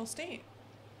most natural state.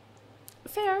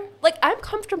 Fair. Like, I'm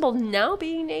comfortable now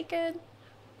being naked,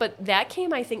 but that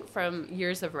came, I think, from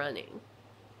years of running.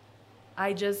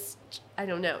 I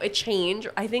don't know. It changed.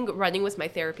 I think running was my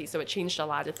therapy, so it changed a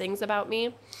lot of things about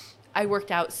me. I worked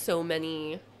out so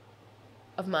many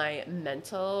of my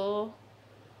mental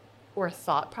or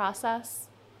thought process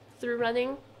through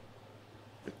running.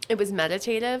 It was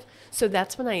meditative, so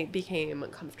that's when I became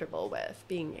comfortable with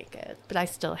being naked. But I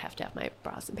still have to have my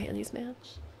bras and panties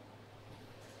match.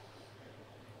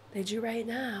 They do right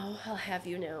now. I'll have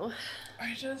you know.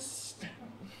 It just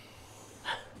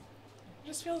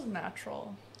feels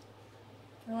natural.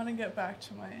 I want to get back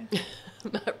to My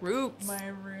roots. my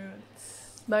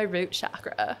roots. My root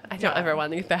chakra. I don't Yeah. ever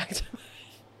want to get back to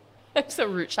I'm so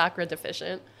root chakra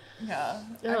deficient. Yeah.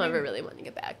 I don't ever really want to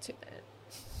get back to it.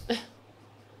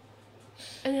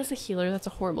 And as a healer, that's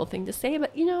a horrible thing to say,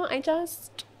 but, you know, it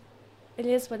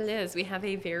is what it is. We have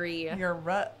a very... Your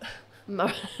rut.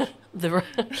 the The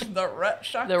rut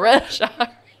chakra. The red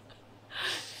chakra.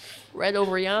 Right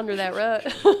over yonder, that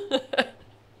rut.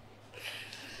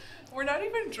 We're not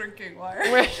even drinking water.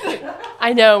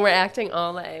 I know, we're acting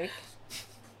all like,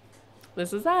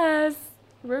 this is us.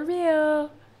 We're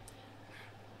real.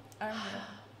 I'm real.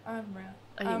 I'm real.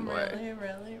 I need I'm more. really,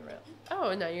 really real.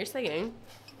 Oh, now you're singing.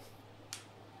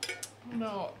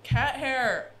 No, cat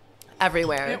hair.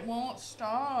 Everywhere. It won't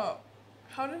stop.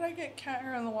 How did I get cat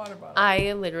hair on the water bottle?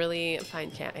 I literally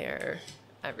find cat hair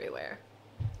everywhere.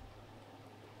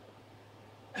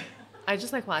 I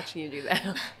just like watching you do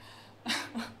that.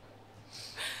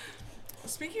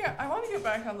 Speaking of, I want to get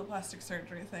back on the plastic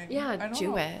surgery thing. I Yeah, don't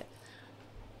do know. it.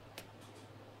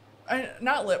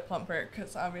 Not lip plumper,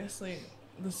 because obviously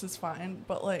this is fine,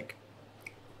 but like,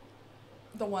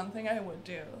 the one thing I would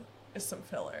do is some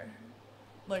filler.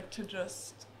 Like, to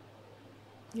just,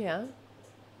 Yeah.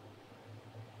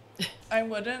 I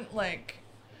wouldn't, like,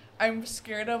 I'm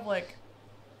scared of, like,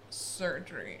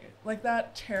 surgery. Like,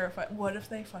 that terrified. What if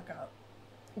they fuck up?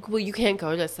 Well, you can't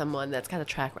go to someone that's got a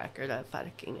track record of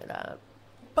fucking it up.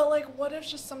 But, like, what if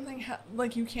just something,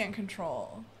 like, you can't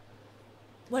control?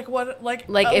 Like, what, like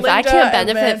if I can't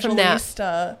benefit from that.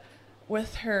 Evangelista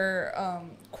with her,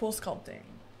 cool sculpting.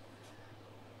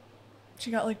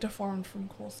 She got, like, deformed from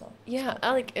cool sculpting. Yeah,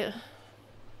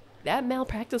 that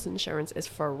malpractice insurance is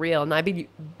for real. And I'd be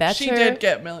better. She did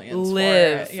get millions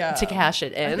live for it. Yeah. to cash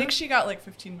it in. I think she got like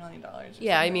 $15 million.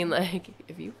 Yeah, I mean, like,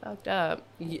 if you fucked up,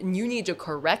 you need to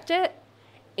correct it,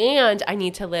 and I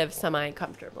need to live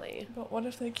semi-comfortably. But what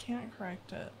if they can't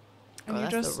correct it? And Well,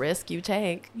 that's the risk you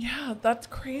take. Yeah, that's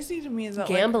crazy to me. Is that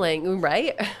Gambling,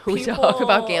 right? We people talk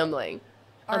about gambling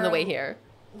on the are, way here.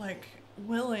 Like,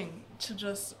 willing to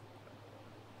just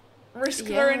risk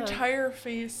their entire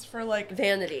face for, like...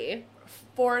 Vanity.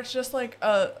 For it's just, like,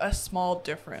 a small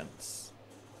difference.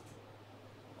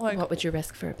 Like, What would you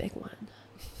risk for a big one?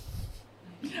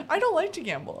 I don't like to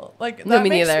gamble. Like, No, that me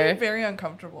makes neither. me very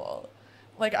uncomfortable.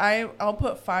 Like, I'll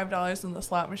put $5 in the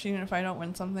slot machine, and if I don't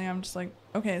win something, I'm just like,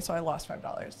 okay, so I lost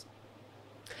 $5.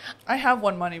 I have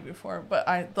won money before, but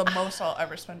the most I'll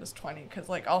ever spend is 20, because,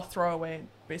 like, I'll throw away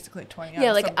basically 20 Yeah,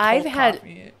 on like, some I've cold had...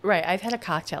 coffee. Right, I've had a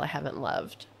cocktail I haven't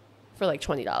loved for, like,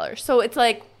 $20. So it's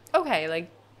like, okay,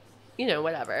 like, you know,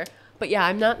 whatever. But, yeah,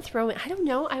 I'm not throwing... I don't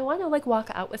know. I want to, like,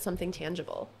 walk out with something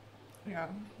tangible. Yeah.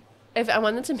 If I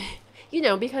wanted to... You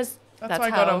know, because... That's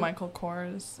why I go to Michael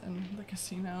Kors and the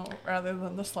casino rather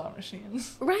than the slot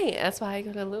machines. Right. That's why I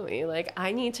go to Louis. Like,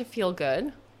 I need to feel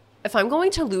good. If I'm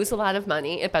going to lose a lot of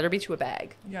money, it better be to a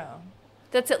bag. Yeah.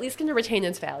 That's at least going to retain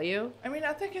its value. I mean,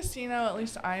 at the casino, at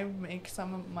least I make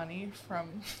some money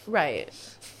from... Right.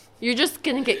 You're just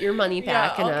going to get your money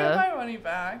back. Yeah, I'll get my money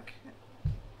back.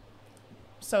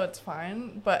 So it's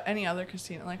fine. But any other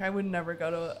casino, like, I would never go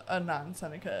to a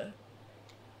non-Seneca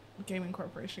Gaming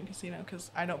Corporation casino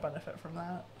because I don't benefit from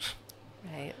that.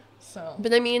 Right. So.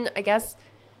 But I mean, I guess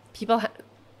people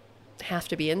have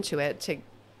to be into it to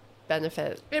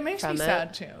benefit. It makes me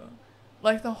sad too.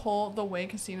 Like the way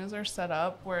casinos are set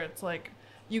up, where it's like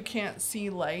you can't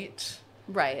see light.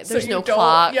 Right. So There's no don't,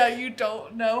 clock. Yeah, you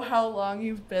don't know how long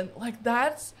you've been. Like,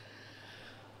 that's.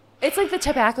 It's like the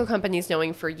tobacco companies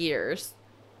knowing for years.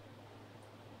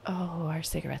 Oh, our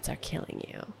cigarettes are killing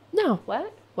you. No.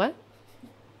 What? What?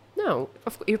 No.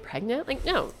 You're pregnant? Like,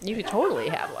 no. You could totally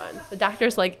have one. The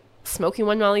doctor's like smoking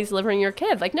one while he's delivering your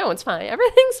kid. Like, no, it's fine.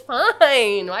 Everything's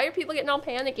fine. Why are people getting all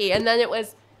panicky? And then it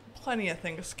was... Plenty of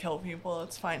things kill people.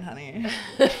 It's fine, honey.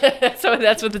 So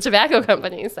that's what the tobacco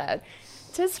company said.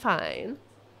 It is fine.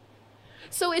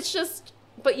 So it's just...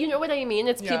 But you know what I mean?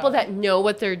 It's people that know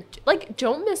what they're... Like,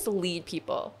 don't mislead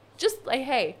people. Just like,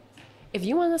 hey, if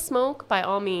you want to smoke, by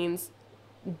all means...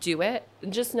 do it.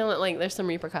 Just know that, like, there's some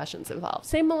repercussions involved.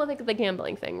 Same with, like, the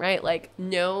gambling thing, right? Like,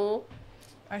 no.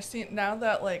 I see now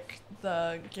that, like,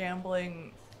 the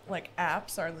gambling, like,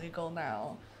 apps are legal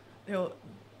now. You know,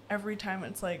 every time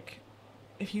it's like,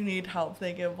 if you need help,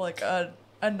 they give like a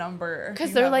number.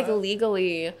 Because they're like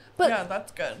legally. But yeah,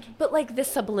 that's good. But like the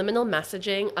subliminal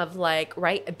messaging of like,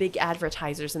 right, big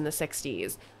advertisers in the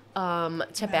 60s,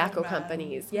 tobacco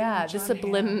companies. Yeah, the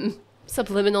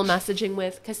subliminal messaging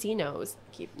with casinos,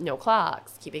 keep no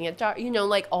clocks, keeping it dark, you know,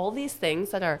 like all these things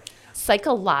that are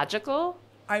psychological.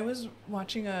 I was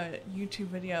watching a YouTube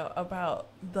video about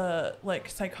the like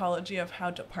psychology of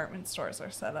how department stores are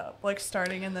set up, like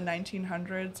starting in the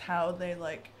 1900s, how they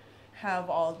like have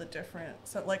all the different,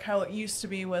 so like how it used to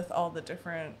be with all the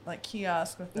different like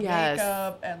kiosks with the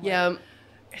makeup and like,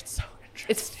 it's so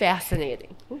interesting. It's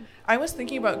fascinating. I was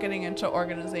thinking about getting into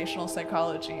organizational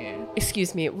psychology.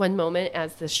 Excuse me, one moment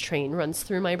as this train runs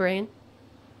through my brain.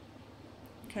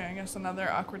 Okay, I guess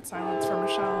another awkward silence for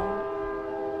Michelle.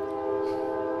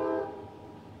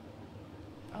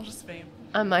 I'll just vape.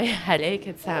 On my headache,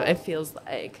 it feels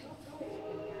like.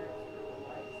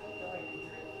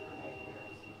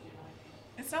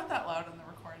 It's not that loud in the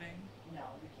recording. No,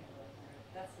 you can't really hear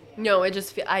it. That's the No, I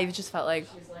just felt like.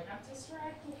 She's like, I'm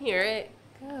distracted. Here it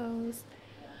goes.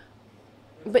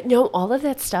 But no, all of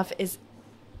that stuff is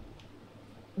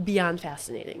beyond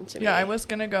fascinating to me. Yeah, I was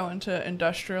going to go into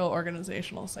industrial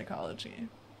organizational psychology.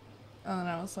 And then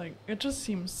I was like, it just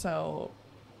seems so...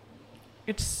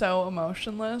 It's so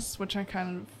emotionless, which I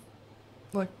kind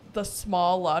of... Like, the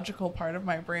small logical part of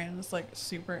my brain is, like,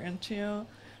 super into.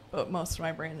 But most of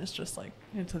my brain is just, like,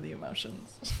 into the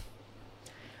emotions.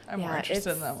 I'm more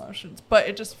interested in the emotions. But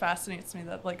it just fascinates me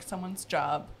that, like, someone's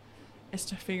job is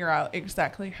to figure out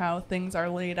exactly how things are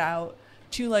laid out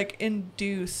to, like,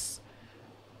 induce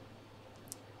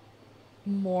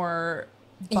more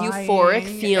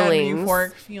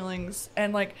euphoric feelings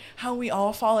and like how we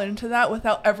all fall into that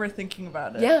without ever thinking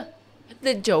about it. Yeah.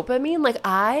 The dopamine, like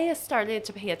I started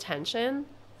to pay attention,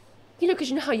 you know, because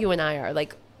you know how you and I are,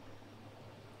 like,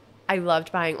 I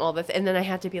loved buying all this, and then I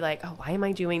had to be like, oh, why am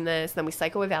I doing this? Then we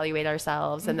psychoevaluate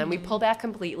ourselves, and then we pull back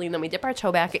completely, and then we dip our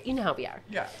toe back. You know how we are.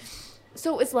 Yeah.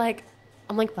 So it was like,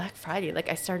 I'm like Black Friday. Like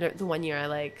I started the one year I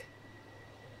like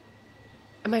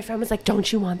And my friend was like,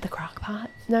 don't you want the crock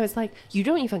pot? And I was like, you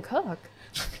don't even cook.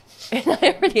 And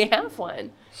I already have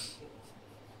one.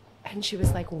 And she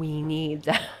was like, we need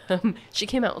them. She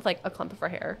came out with like a clump of her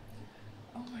hair.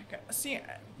 Oh my God. See,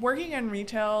 working in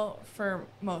retail for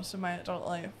most of my adult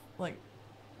life, like,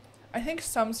 I think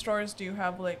some stores do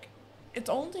have like, it's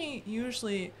only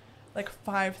usually like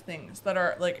 5 things that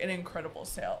are like an incredible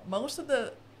sale. Most of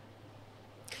the...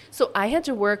 So I had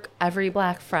to work every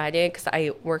Black Friday because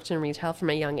I worked in retail from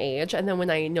a young age. And then when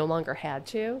I no longer had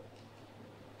to,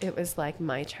 it was like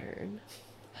my turn.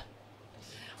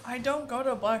 I don't go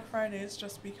to Black Fridays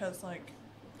just because like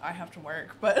I have to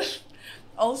work, but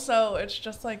also it's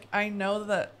just like I know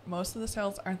that most of the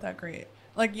sales aren't that great.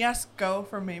 Like, yes, go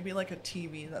for maybe like a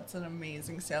TV that's an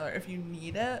amazing seller if you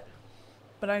need it,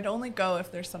 but I'd only go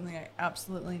if there's something I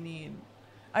absolutely need.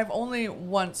 I've only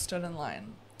once stood in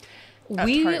line.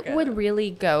 We Target. would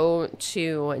really go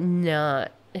to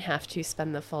not have to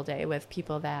spend the full day with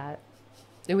people that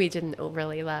we didn't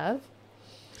overly love.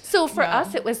 So for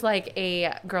us, it was like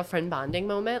a girlfriend bonding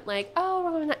moment. Like, oh,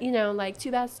 we're going, you know, like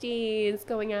 2 besties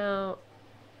going out.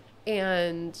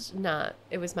 And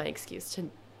it was my excuse to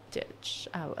ditch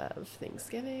out of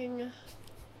Thanksgiving.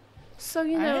 So,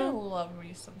 you know. I love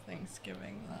me some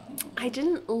Thanksgiving, though. I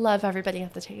didn't love everybody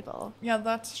at the table. Yeah,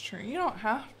 that's true. You don't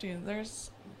have to.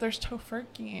 There's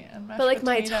tofurkey and mashed But like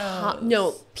potatoes.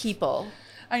 no, people.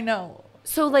 I know.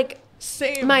 So like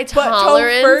Same. my but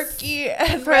tolerance tofurkey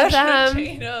and for mashed them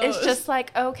potatoes. is just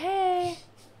like, okay,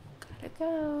 gotta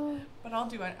go. But I'll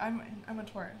do it. I'm a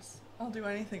Taurus. I'll do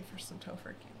anything for some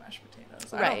tofurkey and mashed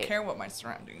potatoes. I Right. don't care what my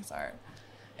surroundings are.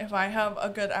 If I have a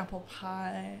good apple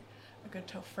pie, a good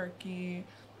tofurkey,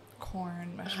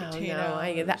 corn, mashed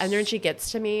potatoes. No, the energy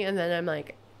gets to me, and then I'm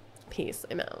like, peace,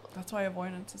 I'm out. That's why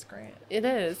avoidance is great. It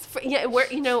is.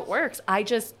 It works. I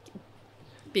just,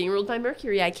 being ruled by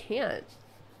Mercury, I can't.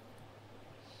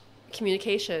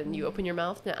 Communication, you open your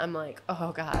mouth, and I'm like,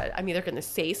 oh God, I'm either going to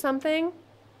say something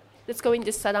that's going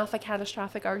to set off a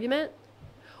catastrophic argument,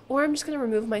 or I'm just going to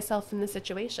remove myself from the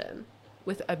situation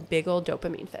with a big old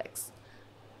dopamine fix.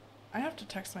 I have to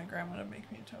text my grandma to make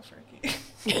me a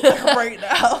tofurkey right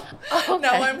now. Okay.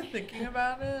 Now I'm thinking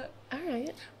about it. All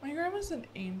right. My grandma's an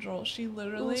angel. She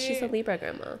literally... Well, she's a Libra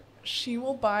grandma. She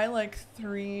will buy like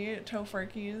 3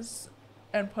 tofurkeys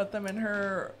and put them in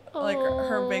her like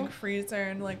her big freezer,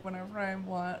 and like whenever I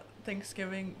want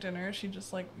Thanksgiving dinner, she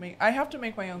just like I have to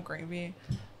make my own gravy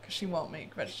because she won't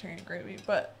make vegetarian gravy,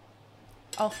 but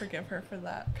I'll forgive her for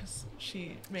that because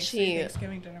she makes me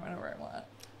Thanksgiving dinner whenever I want.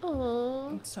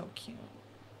 Aww. It's so cute.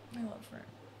 I love her.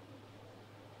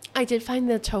 I did find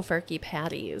the tofurkey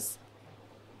patties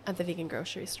at the vegan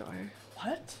grocery store.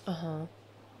 What? Uh-huh.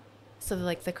 So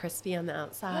like the crispy on the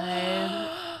outside.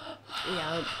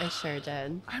 Yeah, I sure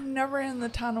did. I'm never in the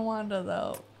Tonawanda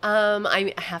though.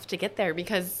 I have to get there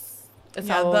because it's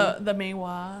all... the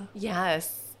Meiwa.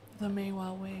 Yes. The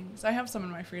Meiwa wings. I have some in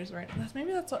my freezer right now.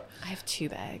 Maybe that's what I have 2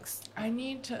 bags. I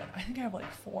need to. I think I have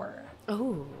like 4.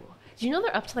 Oh. Do you know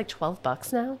they're up to like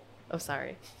 $12 now? Oh,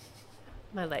 sorry.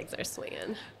 My legs are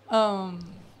swinging.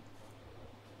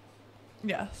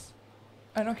 Yes.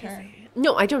 I don't care.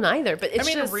 No, I don't either, but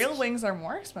it's just... real wings are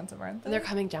more expensive, aren't they? They're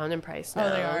coming down in price now. Oh,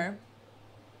 they are?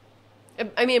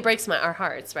 I mean, it breaks our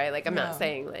hearts, right? Like, I'm not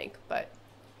saying, like, but...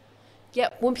 Yeah,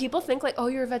 when people think, like, oh,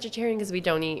 you're a vegetarian because we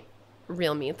don't eat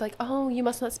real meat, like, oh, you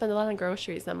must not spend a lot on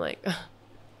groceries. I'm like,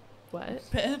 what?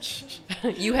 Bitch.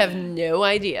 You have no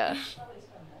idea.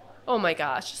 Oh, my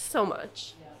gosh. So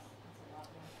much.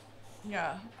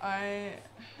 Yeah, Oh,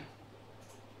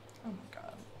 my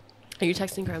God. Are you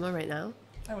texting Grandma right now?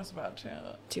 I was about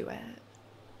to. Do it.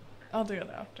 I'll do it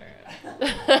after.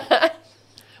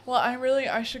 Well,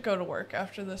 I should go to work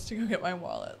after this to go get my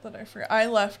wallet that I forgot. I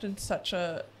left in such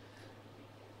a,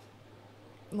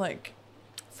 like...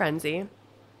 Frenzy.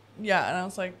 Yeah, and I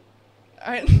was like...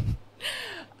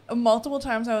 Multiple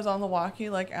times I was on the walkie,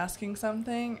 like, asking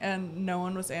something, and no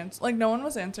one was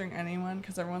answering anyone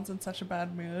because everyone's in such a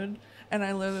bad mood. And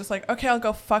I literally was like, okay, I'll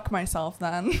go fuck myself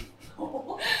then.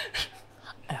 Oh.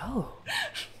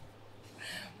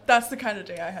 That's the kind of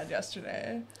day I had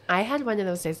yesterday. I had one of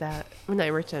those days that when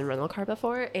I worked in a rental car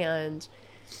before, and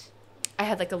I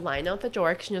had like a line out the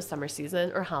door because, you know, summer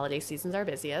season or holiday seasons are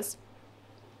busiest.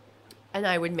 And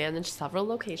I would manage several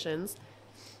locations,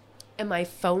 and my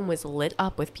phone was lit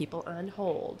up with people on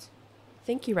hold.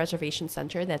 Thank you, reservation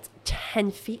center. That's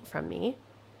 10 feet from me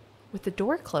with the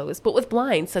door closed, but with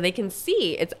blinds so they can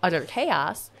see it's utter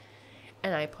chaos.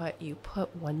 And you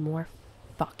put one more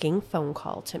fucking phone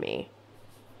call to me.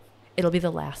 It'll be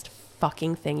the last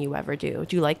fucking thing you ever do.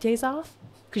 Do you like days off?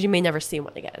 Because you may never see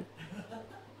one again.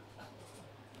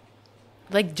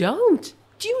 Like, don't.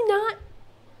 Do not.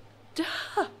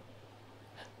 Duh.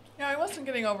 Yeah, I wasn't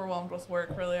getting overwhelmed with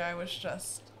work, really. I was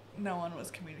just, no one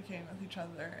was communicating with each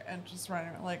other and just running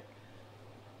around, like...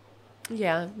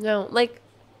 Yeah, no, like...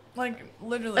 Like,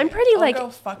 literally, I'm pretty, I'll like... go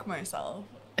fuck myself.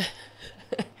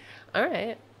 All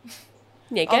right.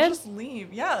 Naked? I'll just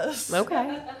leave, yes.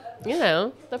 Okay. You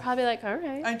know, they're probably like, all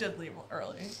right. I did leave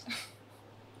early.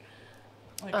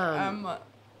 Like, I'm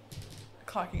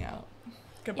clocking out.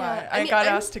 Goodbye. Yeah, I got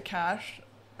asked to cash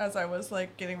as I was,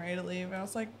 like, getting ready to leave. And I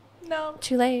was like, no.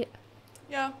 Too late.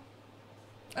 Yeah.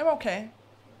 I'm okay.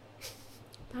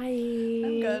 Bye.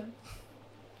 I'm good.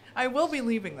 I will be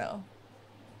leaving, though.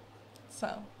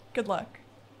 So, good luck.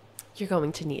 You're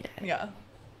going to need it. Yeah.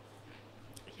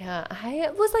 Yeah,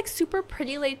 I was like super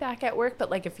pretty laid back at work,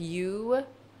 but like if you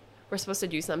were supposed to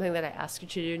do something that I asked you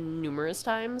to do numerous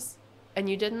times and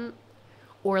you didn't,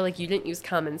 or like you didn't use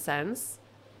common sense,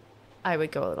 I'd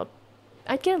get a little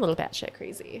batshit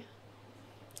crazy.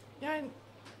 Yeah,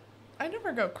 I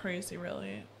never go crazy,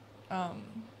 really.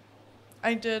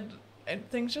 I did, and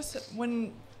things just,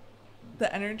 when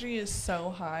the energy is so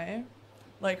high,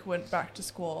 like when back to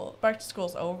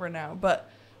school's over now, but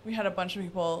we had a bunch of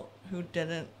people who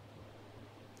didn't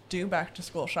do back to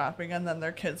school shopping, and then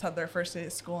their kids had their first day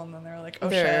of school, and then they're like, oh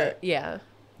shit. Yeah.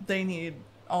 They need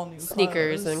all new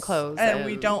sneakers clothes. and clothes. And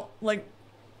we don't, like,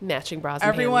 matching bras and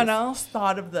everyone panties. else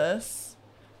thought of this.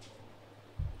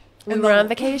 We And were the- on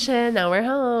vacation, now we're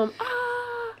home.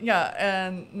 Ah! Yeah,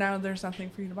 and now there's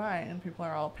nothing for you to buy, and people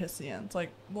are all pissy, and it's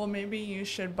like, well, maybe you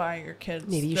should buy your kids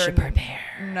Maybe you their should prepare.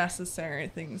 necessary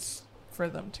things for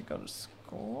them to go to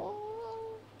school.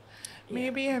 Yeah.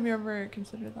 Maybe, have you ever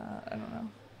considered that? I don't know.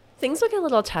 Things would get a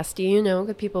little testy, you know,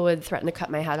 because people would threaten to cut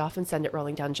my head off and send it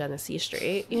rolling down Genesee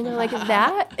Street. You know, like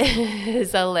that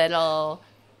is a little,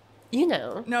 you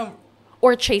know. No.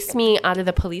 Or chase me out of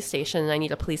the police station and I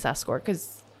need a police escort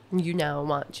because you now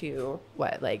want to,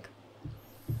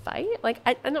 fight? Like,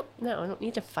 I don't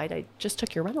need to fight. I just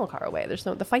took your rental car away.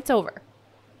 The fight's over.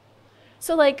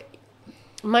 So, like,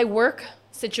 my work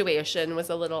situation was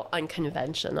a little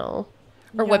unconventional.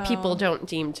 Or what people don't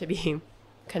deem to be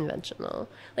conventional.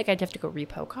 Like, I'd have to go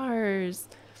repo cars,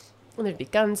 and there'd be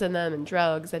guns in them, and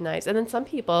drugs, and knives. And then some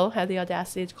people had the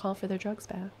audacity to call for their drugs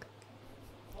back.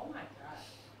 Oh my god.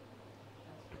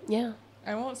 Yeah.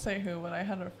 I won't say who, but I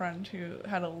had a friend who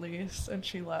had a lease, and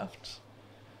she left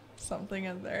something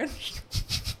in there.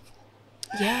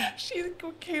 Yeah. She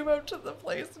came up to the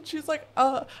place, and she's like,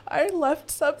 I left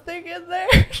something in there.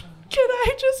 Can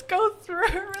I just go through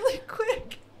it really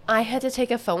quick? I had to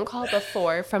take a phone call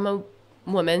before from a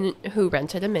woman who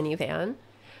rented a minivan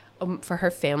for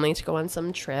her family to go on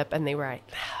some trip. And they were, at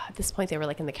this point, they were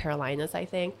like in the Carolinas, I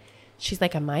think. She's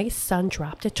like, and my son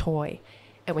dropped a toy.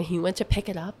 And when he went to pick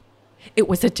it up, it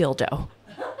was a dildo.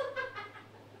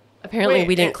 Apparently,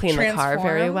 we didn't clean the car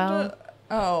very well.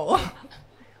 Oh.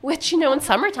 Which, you know, in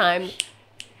summertime,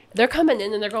 they're coming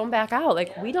in and they're going back out.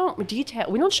 Like, we don't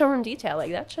showroom detail.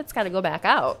 Like, that shit's got to go back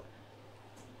out.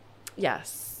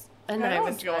 Yes. And I I don't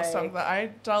was deal with stuff like, that.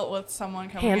 I dealt with someone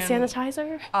coming hand in,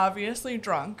 sanitizer? obviously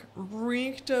drunk,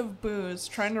 reeked of booze,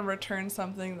 trying to return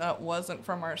something that wasn't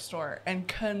from our store, and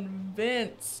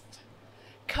convinced,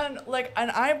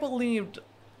 and I believed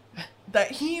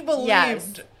that he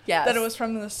believed Yes. that it was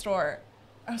from the store.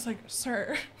 I was like,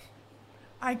 sir,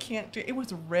 I can't do it. It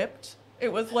was ripped.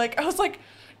 It was like, I was like,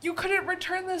 you couldn't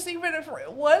return this even if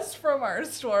it was from our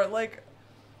store. Like,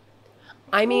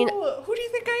 I mean, who do you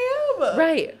think I am?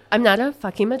 right. I'm not a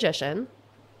fucking magician.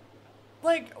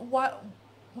 Like, what,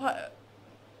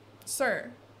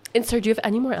 sir? And sir, do you have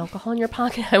any more alcohol in your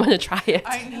pocket? I want to try it.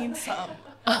 I need some.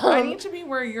 I need to be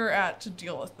where you're at to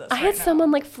deal with this. I had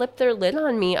someone like flip their lid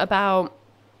on me about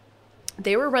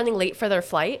they were running late for their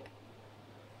flight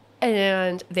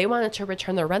and they wanted to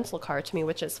return their rental car to me,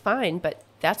 which is fine, but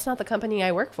that's not the company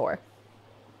I work for.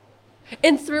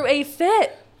 And threw a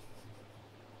fit.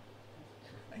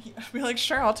 I'd be like,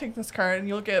 sure, I'll take this car, and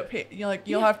you'll get paid.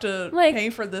 You'll have to pay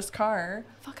for this car.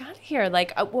 Fuck out of here!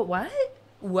 Like, what?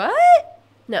 What?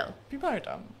 No, People are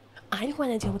dumb. I don't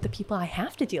want to deal with the people I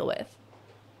have to deal with.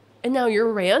 And now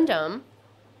you're random.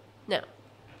 No.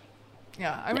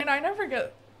 Yeah, I mean,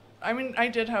 I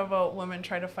did have a woman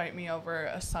try to fight me over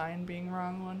a sign being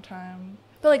wrong one time.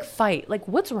 But like, fight. Like,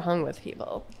 what's wrong with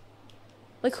people?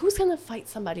 Like, who's gonna fight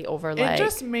somebody over like? It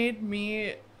just made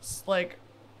me like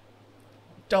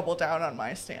double down on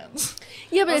my stance.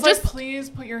 Yeah, but I it was just like, please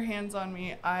put your hands on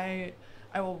me. I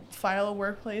will file a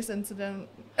workplace incident.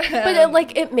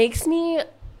 But it makes me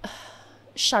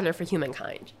shudder for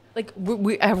humankind. Like,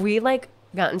 have we like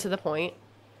gotten to the point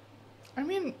I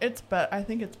mean, I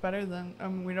think it's better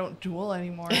than, we don't duel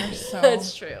anymore, so.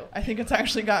 That's true. I think it's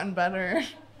actually gotten better.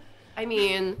 I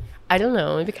mean, I don't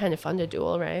know. It'd be kind of fun to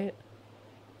duel, right?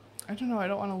 I don't know. I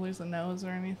don't want to lose a nose or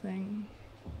anything.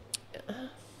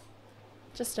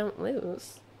 Just don't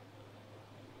lose.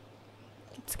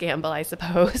 It's gamble, I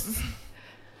suppose.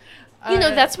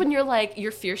 That's when you're like,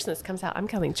 your fierceness comes out. I'm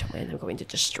going to win. I'm going to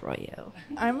destroy you.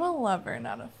 I'm a lover,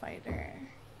 not a fighter.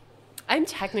 I'm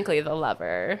technically the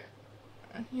lover.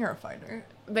 You're a fighter.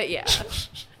 But yeah.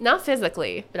 Not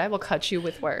physically, but I will cut you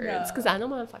with words. Because I don't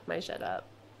want to fuck my shit up.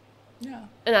 Yeah.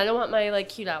 And I don't want my, like,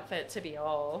 cute outfit to be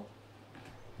all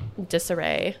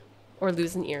disarray. Or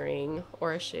lose an earring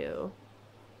or a shoe.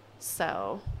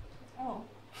 So. Oh.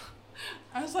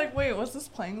 I was like, wait, was this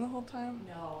playing the whole time?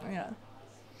 No. Yeah.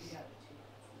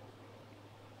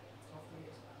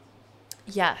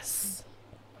 Yes.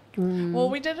 Well,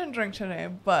 we didn't drink today,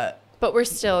 but. But we're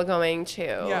still going to.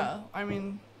 Yeah. I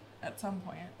mean, at some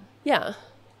point. Yeah.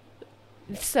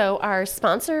 So our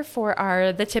sponsor for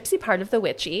the tipsy part of the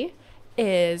Witchy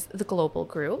is the Global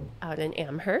Group out in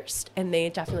Amherst. And they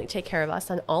definitely take care of us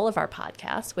on all of our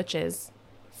podcasts, which is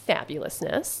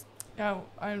fabulousness. Yeah,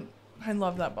 I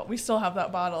love that bottle. We still have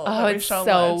that bottle. Oh, that we it's show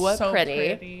so It's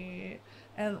pretty.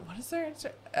 And what is there?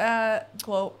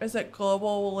 Is it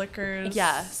Global Liquors?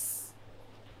 Yes.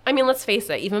 I mean, let's face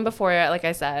it. Even before, like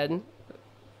I said,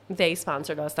 they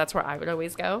sponsored us. That's where I would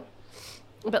always go.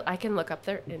 But I can look up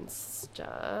their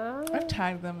Insta. I've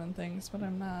tagged them and things, but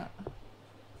I'm not.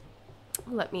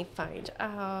 Let me find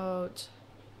out.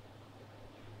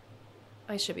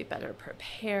 I should be better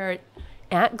prepared.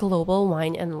 At Global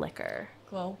Wine and Liquor.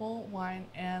 Global Wine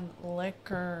and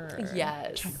Liquor.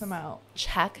 Yes. Check them out.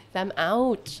 Check them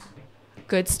out.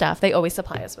 Good stuff. They always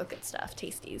supply us with good stuff.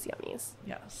 Tasties, yummies.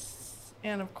 Yes.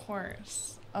 And of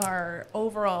course, our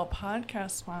overall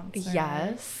podcast sponsor.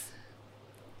 Yes.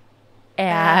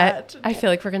 At I feel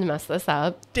like we're going to mess this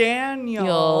up.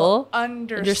 Daniel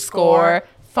underscore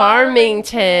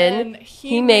Farmington.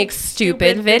 He makes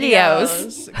stupid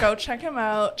videos. Go check him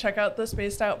out. Check out the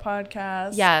Spaced Out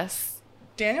podcast. Yes.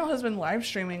 Daniel has been live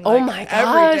streaming. Oh my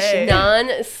every gosh. day.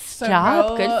 Non-stop.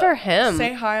 So good for him.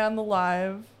 Say hi on the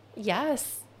live.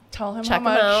 Yes. Tell him Check how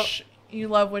him much you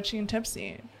love Witchy and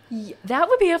Tipsy. That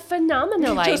would be a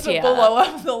phenomenal Just idea. below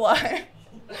up the live.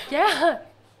 Yeah.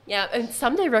 Yeah. And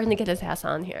someday we're going to get his ass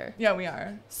on here. Yeah, we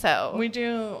are. So. We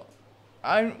do.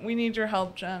 We need your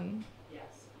help, Jen.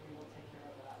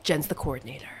 Jen's the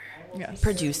coordinator. Yes.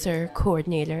 Producer,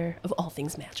 coordinator of all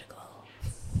things magical.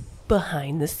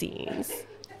 Behind the scenes.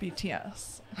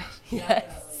 BTS.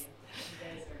 Yes.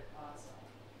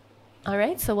 All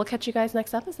right, so we'll catch you guys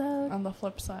next episode. On the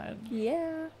flip side.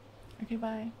 Yeah. Okay,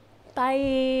 bye.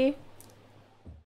 Bye.